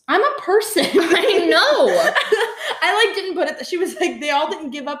ventures. I'm a person. I know. I didn't put it. She was like, they all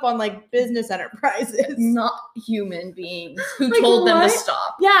didn't give up on business enterprises. Not human beings who told them to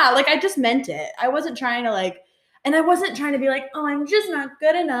stop. Yeah, I just meant it. I wasn't trying to and I wasn't trying to be oh, I'm just not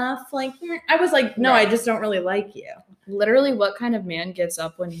good enough. I was no, Right. I just don't really like you. Literally, what kind of man gets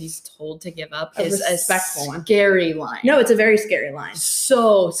up when he's told to give up is a respectful one. scary line. No, it's a very scary line.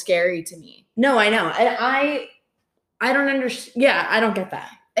 So scary to me. No, I know. And I don't understand. Yeah, I don't get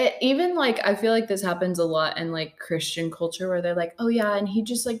that. Even I feel like this happens a lot in Christian culture, where they're like, oh yeah, and he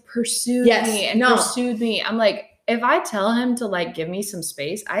just pursued me and pursued me. I'm like, if I tell him to give me some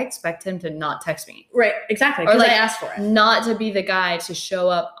space, I expect him to not text me. Right, exactly. Or I asked for it. Not to be the guy to show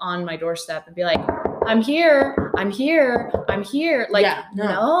up on my doorstep and be like, I'm here, I'm here, I'm here.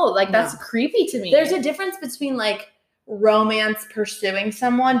 That's creepy to me. There's a difference between romance pursuing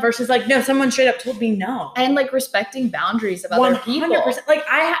someone versus no, someone straight up told me no. And respecting boundaries of other people. 100%.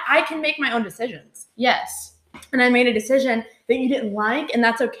 I can make my own decisions. Yes. And I made a decision that you didn't like, and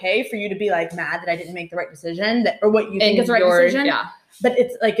that's okay for you to be mad that I didn't make the right decision, or what you think is the right decision. Yeah. But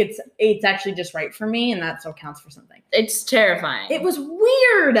it's actually just right for me, and that still counts for something. It's terrifying. It was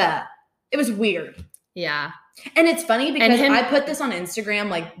weird. It was weird. Yeah. And it's funny because I put this on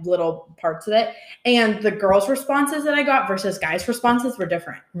Instagram, little parts of it, and the girls' responses that I got versus guys' responses were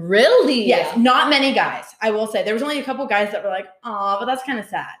different. Really? Yes. Not many guys, I will say. There was only a couple guys that were "Aw, but that's kind of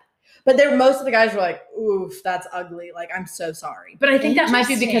sad." But most of the guys were "Oof, that's ugly. I'm so sorry." But I think that might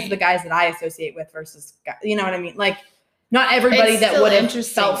be because of the guys that I associate with versus guys. You know what I mean? Not everybody that would have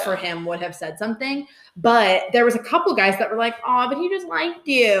felt for him would have said something. But there was a couple guys that were "Aw, but he just liked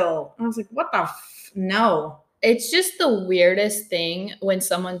you." And I was what the no. It's just the weirdest thing when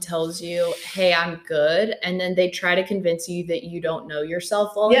someone tells you, hey, I'm good. And then they try to convince you that you don't know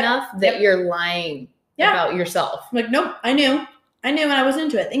yourself well enough, that you're lying about yourself. Nope, I knew and I was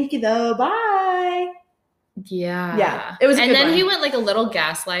into it. Thank you though. Bye. Yeah. Yeah. It was a and good then one. he went a little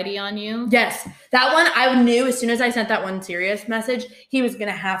gaslighty on you. Yes. That one I knew as soon as I sent that one serious message, he was going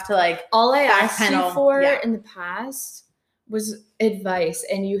to have to all I asked you for in in the past was advice,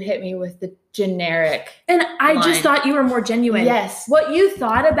 and you hit me with the generic. And I just thought you were more genuine. Yes. What you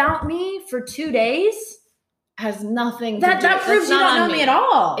thought about me for 2 days has nothing to do. That proves you don't know me at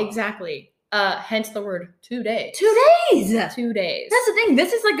all. Exactly. Hence the word 2 days. 2 days. 2 days. That's the thing.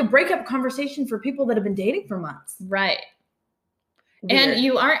 This is a breakup conversation for people that have been dating for months. Right. Weird. And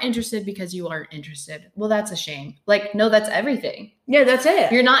you aren't interested because you aren't interested. Well, that's a shame. No, that's everything. Yeah, that's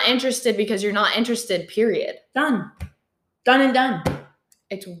it. You're not interested because you're not interested, period. Done. Done and done.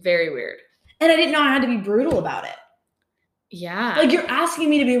 It's very weird. And I didn't know I had to be brutal about it. Yeah. You're asking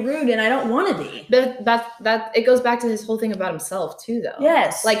me to be rude and I don't want to be. But that it goes back to his whole thing about himself too, though.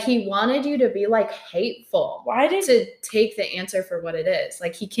 Yes. He wanted you to be hateful. Why did to take the answer for what it is?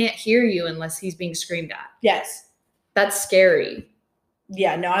 He can't hear you unless he's being screamed at. Yes. That's scary.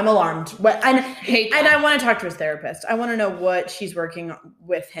 Yeah, no, I'm alarmed. And Hate and that. I want to talk to his therapist. I want to know what she's working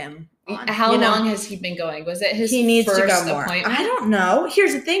with him on. How long has he been going? Was it his he needs first to go more. appointment? I don't know.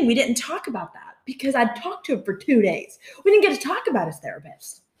 Here's the thing. We didn't talk about that because I'd talked to him for 2 days. We didn't get to talk about his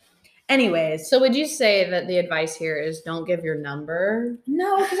therapist. Anyways. So would you say that the advice here is don't give your number?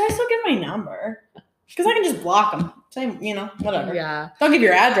 No, because I still give my number. Because I can just block him. Same, whatever. Yeah. Don't give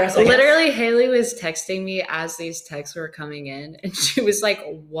your address. I guess. Literally, Haley was texting me as these texts were coming in, and she was like,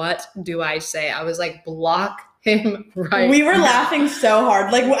 what do I say? I was like, block him right We were now. laughing so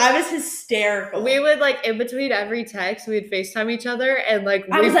hard. I was hysterical. We would in between every text, we would FaceTime each other, and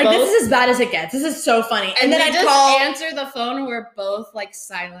I was like, this is as bad as it gets. This is so funny. And then I'd just call. answer the phone, and we're both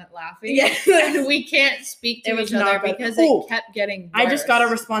silent laughing. Yeah. And we can't speak to It was each other not good. because Ooh. it kept getting worse. I just got a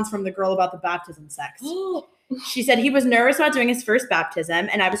response from the girl about the baptism sex. She said he was nervous about doing his first baptism,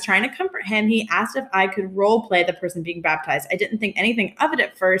 and I was trying to comfort him. He asked if I could role play the person being baptized. I didn't think anything of it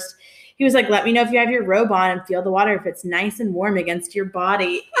at first. He was like, let me know if you have your robe on and feel the water if it's nice and warm against your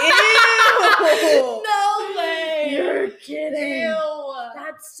body. Ew! No way. You're kidding. Ew.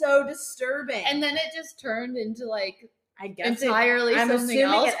 That's so disturbing. And then it just turned into I guess entirely I'm something assuming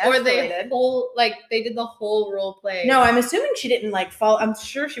else, it or they escalated. they did the whole role play. No, I'm assuming she didn't like fall. I'm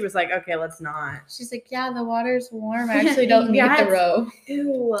sure she was like, okay, let's not. She's like, yeah, the water's warm. I actually don't need Yes. the row.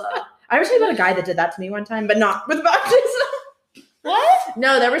 Ew. I was talking about a guy that did that to me one time, but not with baptism. What?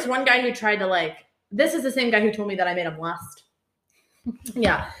 No, there was one guy who tried to like. This is the same guy who told me that I made him lust.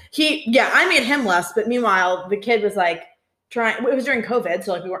 I made him lust, but meanwhile, the kid was like trying. It was during COVID,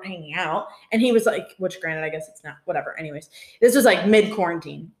 so like we weren't hanging out, and he was like, which granted, I guess it's not. Whatever. Anyways, this was like mid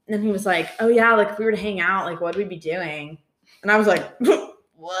quarantine, and then he was like, "Oh yeah, like if we were to hang out, like what would we be doing?" And I was like,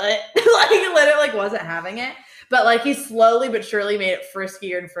 "What?" Like literally, like wasn't having it, but like he slowly but surely made it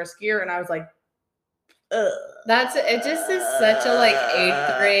friskier and friskier, and I was like, ugh. It just is such a like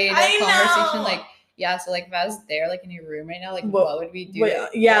 8th grade I conversation. know. Like, yeah, so like if I was there like in your room right now, like what would we do?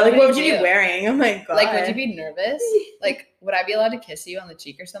 What would you be wearing? Oh my god. Like, would you be nervous? Like, would I be allowed to kiss you on the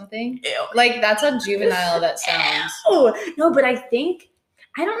cheek or something? Ew. Like, that's how juvenile that sounds. Oh no, but I don't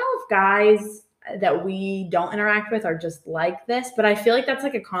know if guys that we don't interact with are just like this, but I feel like that's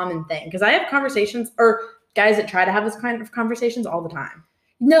like a common thing because I have conversations or guys that try to have this kind of conversations all the time.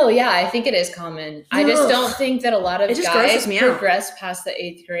 No, yeah, I think it is common. I just don't think that a lot of It just guys grosses me out. progress past the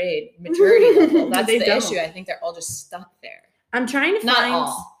 8th grade maturity level. That's They the don't. issue. I think they're all just stuck there. I'm trying to Not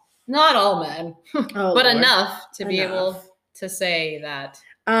find not all men, Oh, but Lord. enough to be Enough. able to say that.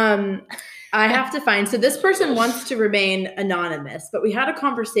 I have to find. So this person wants to remain anonymous, but we had a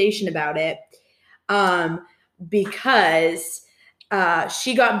conversation about it because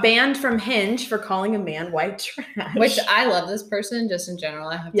she got banned from Hinge for calling a man white trash. Which I love this person just in general,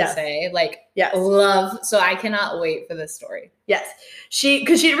 I have to Yes. say. Like, yes, love. So I cannot wait for this story. yes.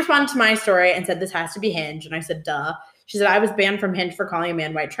 Because she responded to my story and said this has to be Hinge, and I said duh. She said I was banned from Hinge for calling a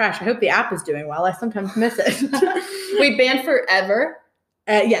man white trash. I hope the app is doing well. I sometimes miss it. We banned forever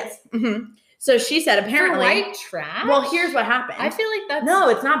Yes. Mm-hmm. So she said for apparently. white trash. Well, here's what happened. I feel like that's No,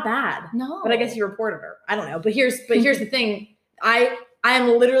 it's not bad. no. But I guess you reported her. I don't know. But here's the thing. I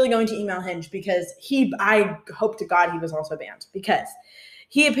am literally going to email Hinge because I hope to God he was also banned because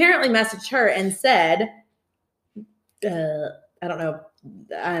he apparently messaged her and said, I don't know.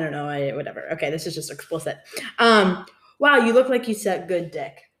 Whatever. Okay, this is just explicit. Wow, you look like you suck good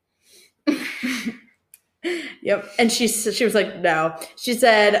dick. Yep. And she was like, no. She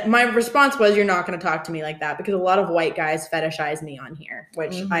said, my response was, you're not going to talk to me like that because a lot of white guys fetishize me on here,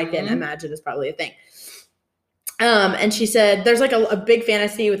 which I can imagine is probably a thing. And she said, there's like a big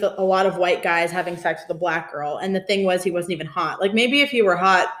fantasy with a lot of white guys having sex with a black girl. And the thing was, he wasn't even hot. Like maybe if he were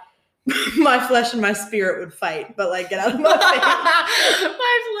hot, my flesh and my spirit would fight, but like get out of my face.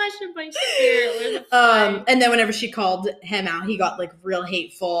 My flesh and my spirit would fight. And then whenever she called him out, he got like real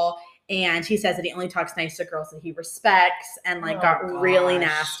hateful. And he says that he only talks nice to girls that he respects and like got really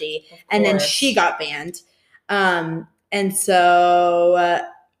nasty. And then she got banned. And so,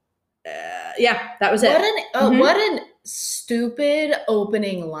 yeah, that was it. What an stupid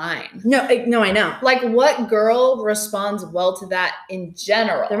opening line. No, I know. Like, what girl responds well to that in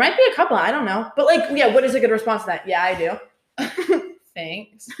general? There might be a couple. I don't know. But like, yeah, what is a good response to that? Yeah, I do.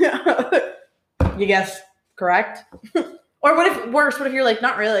 Thanks. You guess correct? Or what if you're like,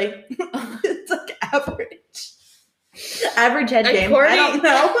 not really? It's like average. Average head game. I don't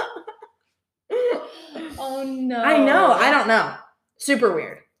know. Oh no. I know. I don't know. Super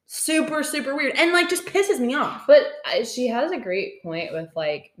weird. Super, super weird. And like just pisses me off. But she has a great point with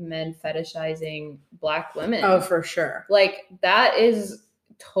like men fetishizing black women. Oh, for sure. Like that is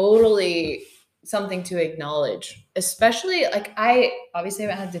totally something to acknowledge. Especially like I obviously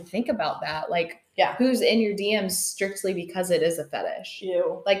haven't had to think about that. Like yeah, who's in your DMs strictly because it is a fetish.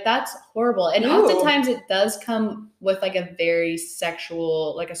 You. Like that's horrible. And Ew. oftentimes it does come with like a very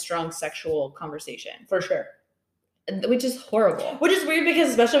sexual, like a strong sexual conversation. For sure. Which is horrible. Which is weird because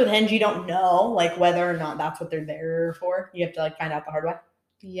especially with Hinge, you don't know like whether or not that's what they're there for. You have to like find out the hard way.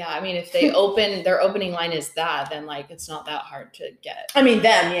 Yeah, I mean, if they their opening line is that, then like it's not that hard to get. I mean,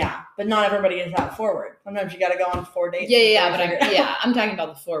 them, yeah, but not everybody is that forward. Sometimes you got to go on 4 dates. Yeah, I'm talking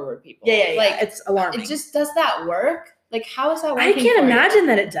about the forward people. Yeah. Like it's alarming. it just does that work? Like, how is that working? I can't for imagine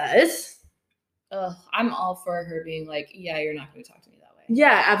that it does. Ugh, I'm all for her being like, yeah, you're not going to talk to me that way.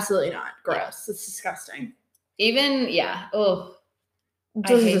 Yeah, absolutely not. Gross. Yeah. It's disgusting. Even I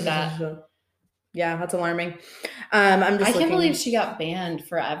hate that. Yeah, that's alarming. I'm just. I can't believe she got banned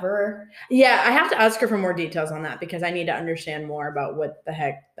forever. Yeah, I have to ask her for more details on that because I need to understand more about what the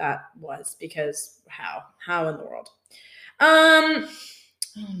heck that was. Because how in the world? Oh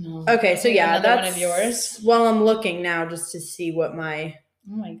no. Okay, so yeah, another that's one of yours. Well, I'm looking now just to see what my.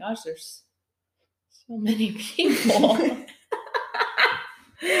 Oh my gosh, there's so many people.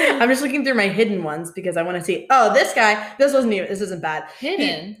 I'm just looking through my hidden ones because I want to see. Oh, this guy. This isn't bad.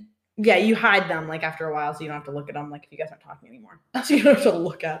 Hidden. Yeah, you hide them like after a while, so you don't have to look at them. Like if you guys aren't talking anymore, so you don't have to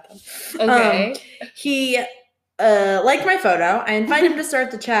look at them. Okay. He liked my photo. I invited him to start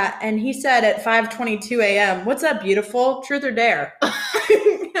the chat, and he said at 5:22 a.m., "What's up, beautiful? Truth or dare?"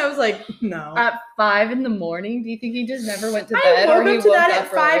 I was like, no. At 5 a.m, do you think he just never went to I bed, or he woke up to woke that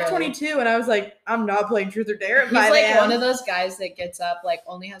up at really early? 5:22, and I was like, I'm not playing Truth or Dare at He's 5 like a.m. one of those guys that gets up, like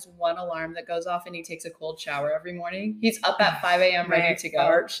only has one alarm that goes off, and he takes a cold shower every morning. He's up at 5 a.m. ready My to go.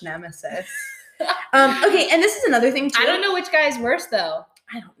 arch nemesis. Okay, and this is another thing too. I don't know which guy is worse though.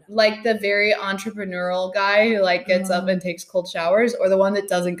 I don't know. Like the very entrepreneurial guy who like gets up and takes cold showers, or the one that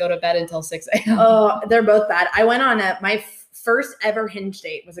doesn't go to bed until 6 a.m. Oh, they're both bad. I went on my first ever Hinge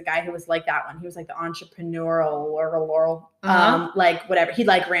date was a guy who was like that one. He was like the entrepreneurial Laurel, like whatever. He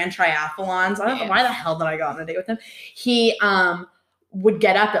like ran triathlons. I don't know why the hell did I go on a date with him. He would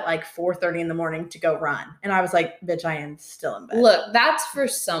get up at like 4:30 in the morning to go run, and I was like, "Bitch, I am still in bed." Look, that's for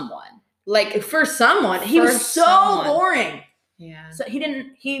someone. Like For someone, he was so boring. Yeah. So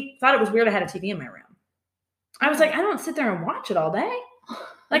he thought it was weird I had a TV in my room. I was like, I don't sit there and watch it all day.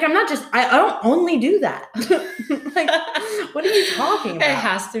 Like, I'm not just, I don't only do that. Like, what are you talking about? It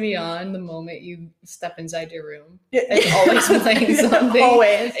has to be on the moment you step inside your room. It's always playing something.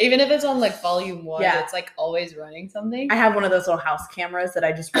 Always. Even if it's on like volume 1, Yeah. it's like always running something. I have one of those little house cameras that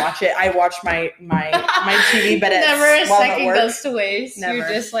I just watch it. I watch my TV, but it's never a while I'm at second work. goes to waste. Never. You're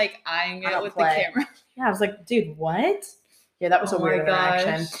just like eyeing I it don't with play. the camera. Yeah, I was like, dude, what? Yeah, that was a Oh weird my gosh.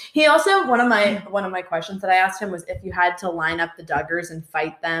 interaction. He also one of my questions that I asked him was if you had to line up the Duggars and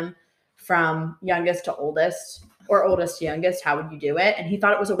fight them from youngest to oldest or oldest to youngest, how would you do it? And he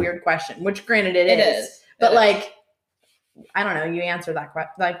thought it was a weird question, which granted it is. But like, I don't know. You answer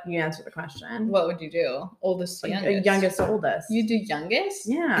that you answer the question. What would you do? Oldest to youngest? Youngest to oldest. You do youngest?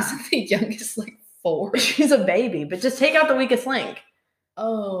 Yeah. Isn't the youngest like 4? She's a baby, but just take out the weakest link.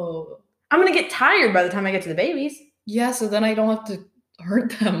 Oh. I'm gonna get tired by the time I get to the babies. Yeah, so then I don't have to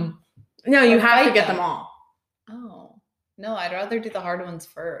hurt them. No, you Or have to fight get them. them all. Oh. No, I'd rather do the hard ones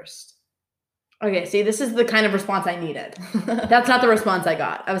first. Okay, see, this is the kind of response I needed. That's not the response I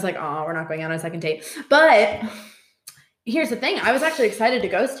got. I was like, oh, we're not going on a second date. But here's the thing. I was actually excited to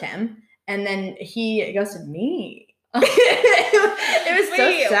ghost him, and then he ghosted me. It was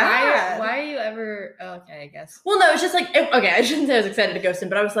so sad. Why are you ever... Okay, I guess. Well, no, it's just like, okay, I shouldn't say I was excited to ghost him,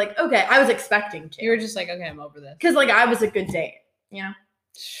 but I was like, okay, I was expecting to. You were just like, okay, I'm over this. Because, like, I was a good date, you know?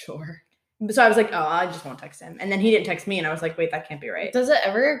 Sure. So I was like, oh, I just won't text him. And then he didn't text me, and I was like, wait, that can't be right. Does it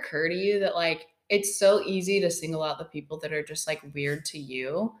ever occur to you that, like, it's so easy to single out the people that are just, like, weird to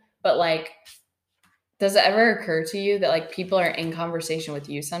you, but, like, does it ever occur to you that, like, people are in conversation with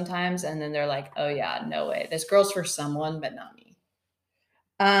you sometimes, and then they're like, oh, yeah, no way. This girl's for someone, but not me.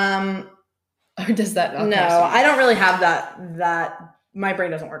 Or does that not No, cross your mind? I don't really have that. My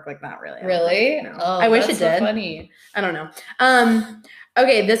brain doesn't work like that, really. I don't Really? think. No. Oh, I wish that's it did. So funny. I don't know.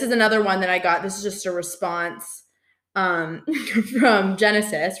 Okay, this is another one that I got. This is just a response from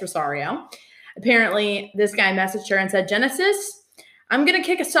Genesis Rosario. Apparently, this guy messaged her and said, Genesis, I'm going to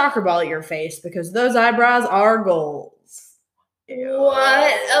kick a soccer ball at your face because those eyebrows are goals.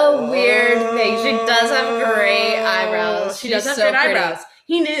 What a weird thing. She does have great eyebrows. She She's does have so great pretty. eyebrows.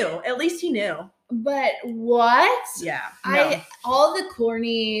 He knew. At least he knew. But what? Yeah. No. All the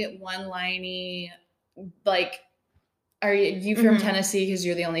corny, one-liney, like, are you from Mhm. Tennessee because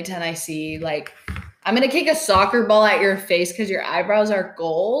you're the only 10 I see? Like, I'm gonna kick a soccer ball at your face because your eyebrows are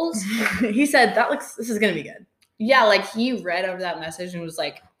goals. He said, this is going to be good. Yeah, like he read over that message and was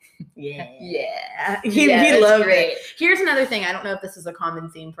like, Yeah. yeah, He it's loved great. it. Here's another thing. I don't know if this is a common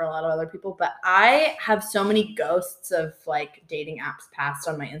theme for a lot of other people, but I have so many ghosts of like dating apps passed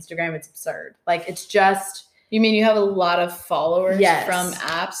on my Instagram. It's absurd. Like it's just You mean you have a lot of followers Yes. from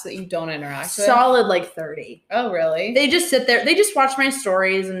apps that you don't interact with? solid like 30. Oh, really? They just sit there. They just watch my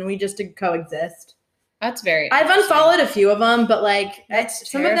stories and we just coexist. That's very I've interesting. unfollowed a few of them, but like That's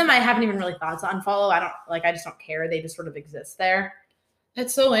some of them I haven't even really thought to unfollow. I just don't care. They just sort of exist there.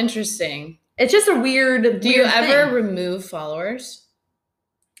 That's so interesting. It's just a weird. Do you weird ever thing. remove followers?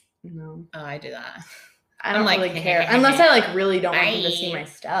 No. Oh, I do that. I don't I'm like, really care unless I like really don't want them to see Bye. my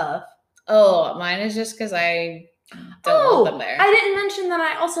stuff. Oh, mine is just because I don't want them there. I didn't mention that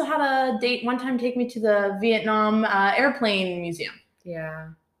I also had a date one time take me to the Vietnam airplane museum. Yeah.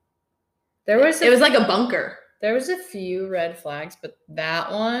 It was like a bunker. There was a few red flags, but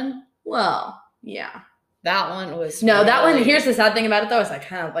that one Well, yeah. was No, that one. really- Here's the sad thing about it though, is I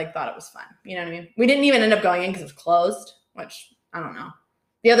kind of like thought it was fun. You know what I mean? We didn't even end up going in because it was closed, which I don't know.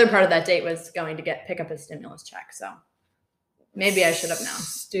 The other part of that date was going to pick up a stimulus check. So Maybe I should have known.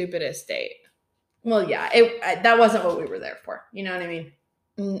 Stupidest date. Well, yeah, that wasn't what we were there for. You know what I mean?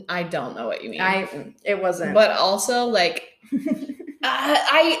 I don't know what you mean. It wasn't. But also, like,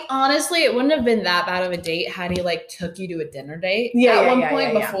 I honestly, it wouldn't have been that bad of a date had he like took you to a dinner date at one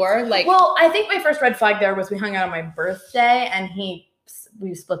point before. Like, well, I think my first red flag there was we hung out on my birthday and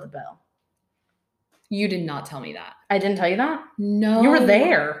we split the bill. You did not tell me that. I didn't tell you that? No. You were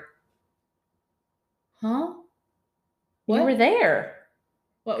there. Huh? What? You were there.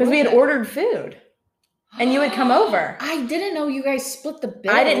 Because we had ordered food. And you had come over. I didn't know you guys split the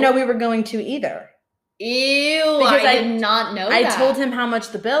bill. I didn't know we were going to either. Ew, because I did not know that. I told him how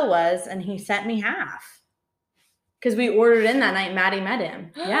much the bill was, and he sent me half. Because we ordered in that night. Maddie met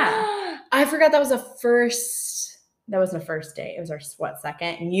him. Yeah. I forgot that was a first. That wasn't a first date. It was our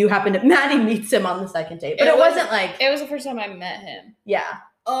second. And you happened to, Maddie meets him on the second date. But it wasn't like. It was the first time I met him. Yeah.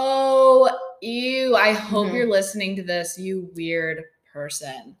 Oh, ew. I hope you're listening to this, you weird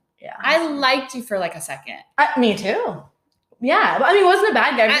person. Yeah. I liked you for like a second. Me too. Yeah. But I mean, it wasn't a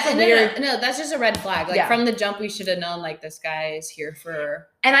bad guy. Just weird. No, that's just a red flag. Like from the jump, we should have known like this guy is here for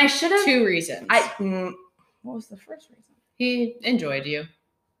and I should have 2 reasons. What was the first reason? He enjoyed you.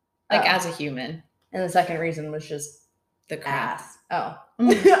 Like as a human. And the second reason was just the crap. Ass.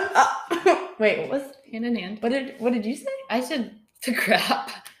 Wait, what was hand in hand? What did you say? I said the crap.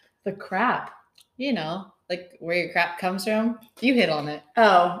 The crap. You know, like where your crap comes from. You hit on it.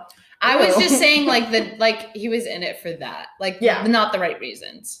 Oh. I was just saying like he was in it for that. Like not the right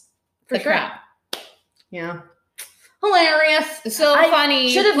reasons. For the crap. Yeah. Hilarious. So funny.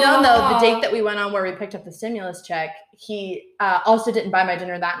 Should have known though, the date that we went on where we picked up the stimulus check, he also didn't buy my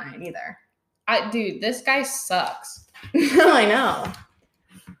dinner that night either. Dude, this guy sucks. No, I know.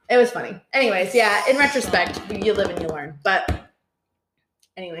 It was funny. Anyways, yeah, in retrospect, you live and you learn. But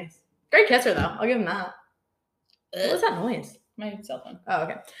anyways, great kisser though. I'll give him that. What was that noise? My cell phone. Oh,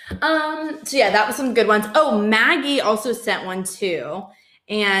 okay. So yeah, that was some good ones. Oh, Maggie also sent one too.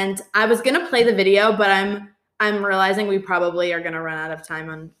 And I was gonna play the video, but I'm realizing we probably are gonna run out of time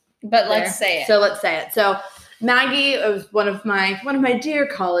on But let's say it. So let's say it. So Maggie was one of my dear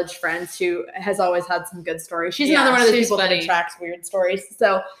college friends who has always had some good stories. She's another one of those people that attracts weird stories.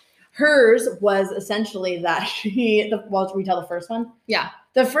 So hers was essentially that well, we tell the first one? Yeah.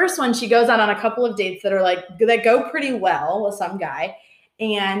 The first one, she goes out on a couple of dates that go pretty well with some guy.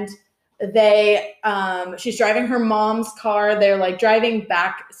 And she's driving her mom's car. They're like driving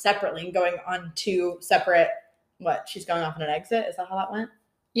back separately and going on 2 separate, she's going off on an exit? Is that how that went?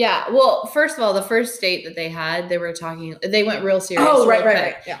 Yeah. Well, first of all, the first date that they had, they went real serious. Oh,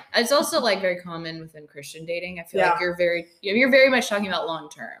 right. Yeah. It's also like very common within Christian dating. I feel like you're very much talking about long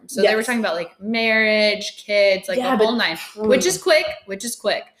term. So they were talking about like marriage, kids, like the whole 9, which is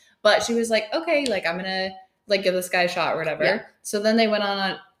quick. But she was like, okay, like I'm gonna like give this guy a shot or whatever. Yeah. So then they went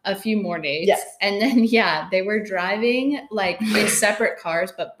on a few more dates. Yes. And then they were driving like in separate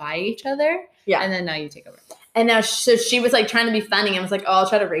cars but by each other. Yeah. And then now you take over. And now, so she was like trying to be funny and was like, oh, I'll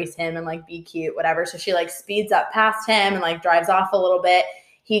try to race him and like be cute, whatever. So she like speeds up past him and like drives off a little bit.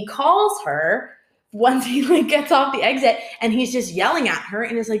 He calls her once he like gets off the exit and he's just yelling at her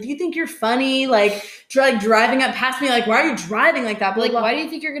and is like, do you think you're funny? Like driving up past me. Like, why are you driving like that? Blah, like, blah. Why do you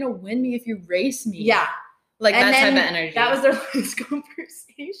think you're going to win me if you race me? Yeah. Like that type of energy. That was their last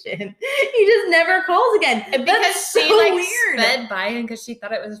conversation. He just never calls again. And because she like weird. Sped by him because she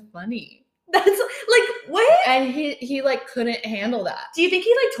thought it was funny. That's like what? And he like couldn't handle that. Do you think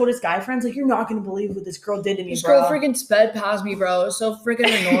he like told his guy friends like, you're not gonna believe what this girl did to me, this bro? This girl freaking sped past me, bro. It's so freaking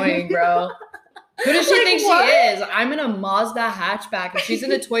annoying, bro. Who does she think she is? I'm in a Mazda hatchback and she's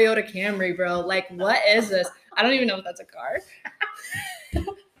in a Toyota Camry, bro. Like, what is this? I don't even know if that's a car.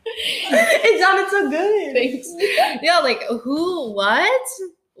 It sounded so good. Thanks. Yeah, like who? What?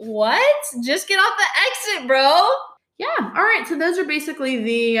 Just get off the exit, bro. Yeah. All right. So those are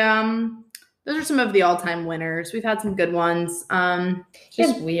basically those are some of the all-time winners. We've had some good ones.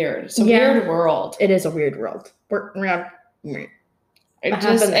 Just weird. It's a weird world. It is a weird world.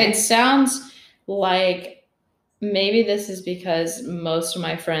 It sounds like maybe this is because most of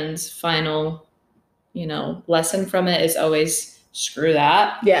my friends' final, lesson from it is always screw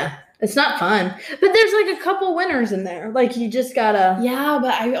that. Yeah. It's not fun. But there's like a couple winners in there. Like you just gotta. Yeah,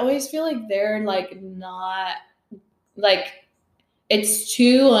 but I always feel like they're like not like it's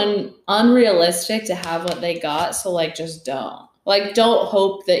too unrealistic to have what they got. So like just don't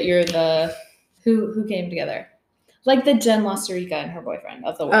hope that you're the who came together. Like the Jen Lasarica and her boyfriend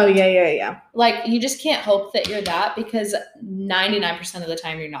of the world. Oh, yeah. Like, you just can't hope that you're that because 99% of the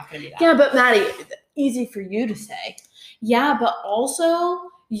time you're not going to be that. Yeah, but Maddie, easy for you to say. Yeah, but also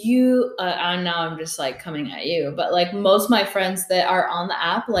you now I'm just like coming at you, but like most of my friends that are on the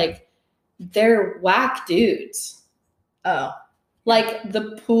app, like they're whack dudes. Oh. Like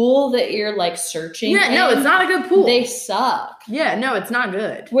the pool that you're like searching. Yeah, no, it's not a good pool. They suck. Yeah, no, it's not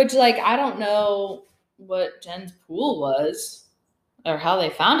good. Which like I don't know what Jen's pool was or how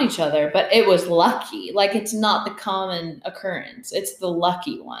they found each other, but it was lucky. Like it's not the common occurrence. It's the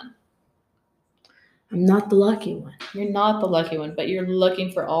lucky one. I'm not the lucky one. You're not the lucky one, but you're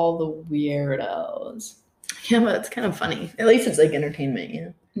looking for all the weirdos. Yeah, but it's kind of funny. At least it's like entertainment, you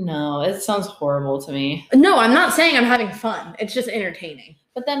know? No, it sounds horrible to me. No, I'm not saying I'm having fun. It's just entertaining.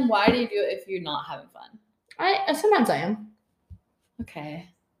 But then why do you do it if you're not having fun? Sometimes I am. Okay.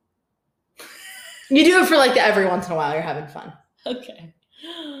 You do it for like the every once in a while you're having fun. Okay.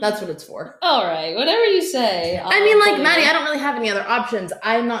 That's what it's for. All right. Whatever you say. I mean, like, Maddie, I don't really have any other options.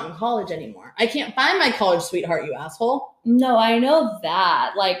 I'm not in college anymore. I can't find my college sweetheart, you asshole. No, I know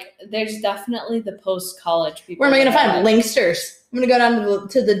that. Like, there's definitely the post-college people. Where am I going to find that- Linksters? I'm going to go down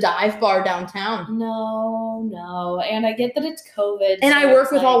to the dive bar downtown. No. And I get that it's COVID. And so I work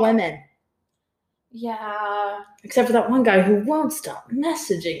it's with like- all women. Yeah. Except for that one guy who won't stop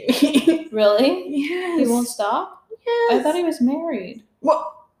messaging me. Really? Yes. He won't stop? Yes. I thought he was married.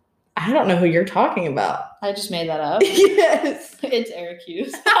 Well, I don't know who you're talking about. I just made that up. Yes. It's Eric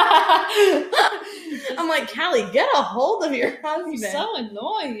Hughes. I'm like, Callie, get a hold of your husband. So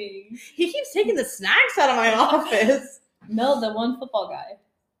annoying. He keeps taking the snacks out of my office. No, the one football guy.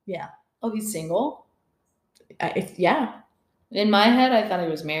 Yeah. Oh, he's single? Yeah. In my head, I thought he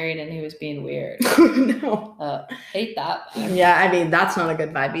was married and he was being weird. No. Hate that. Yeah, I mean, that's not a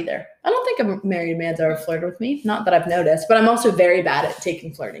good vibe either. I don't think a married man's ever flirted with me. Not that I've noticed, but I'm also very bad at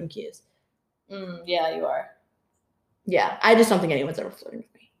taking flirting cues. Yeah, you are. Yeah, I just don't think anyone's ever flirted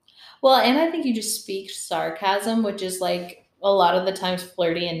with me. Well, and I think you just speak sarcasm, which is like a lot of the times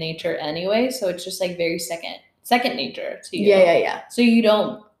flirty in nature anyway. So it's just like very second nature to you. Yeah. So you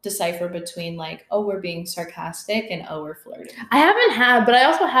don't decipher between like, oh, we're being sarcastic and oh, we're flirting. I haven't had, but I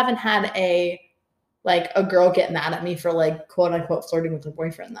also haven't had a girl get mad at me for like quote unquote flirting with her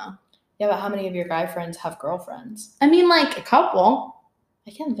boyfriend though. Yeah, but how many of your guy friends have girlfriends? I mean, like a couple.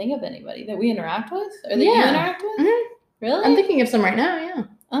 I can't think of anybody that we interact with or that you Yeah. interact with. Mhm. Really? I'm thinking of some right now. Yeah.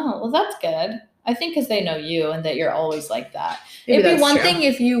 Oh, well, that's good. I think because they know you and that you're always like that. Maybe It'd be that's one true. thing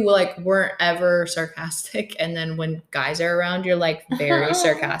if you like weren't ever sarcastic, and then when guys are around, you're like very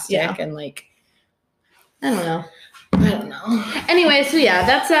sarcastic Yeah. and like I don't know. I don't know. Anyway, so yeah,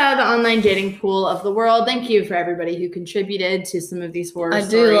 that's the online dating pool of the world. Thank you for everybody who contributed to some of these horror I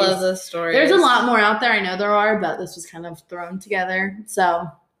stories. do love this story. There's a lot more out there. I know there are, but this was kind of thrown together. So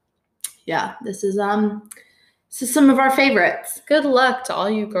yeah, this is some of our favorites. Good luck to all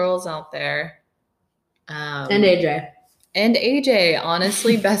you girls out there. And AJ. And AJ,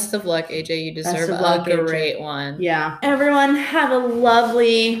 honestly, best of luck, AJ. You deserve of luck, a AJ. great one. Yeah. Everyone have a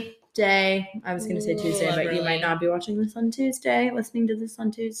lovely day. I was gonna say Tuesday, but you Literally. might not be watching this on Tuesday, listening to this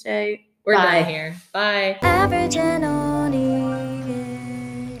on Tuesday. We're Bye. done here. Bye. Average and only.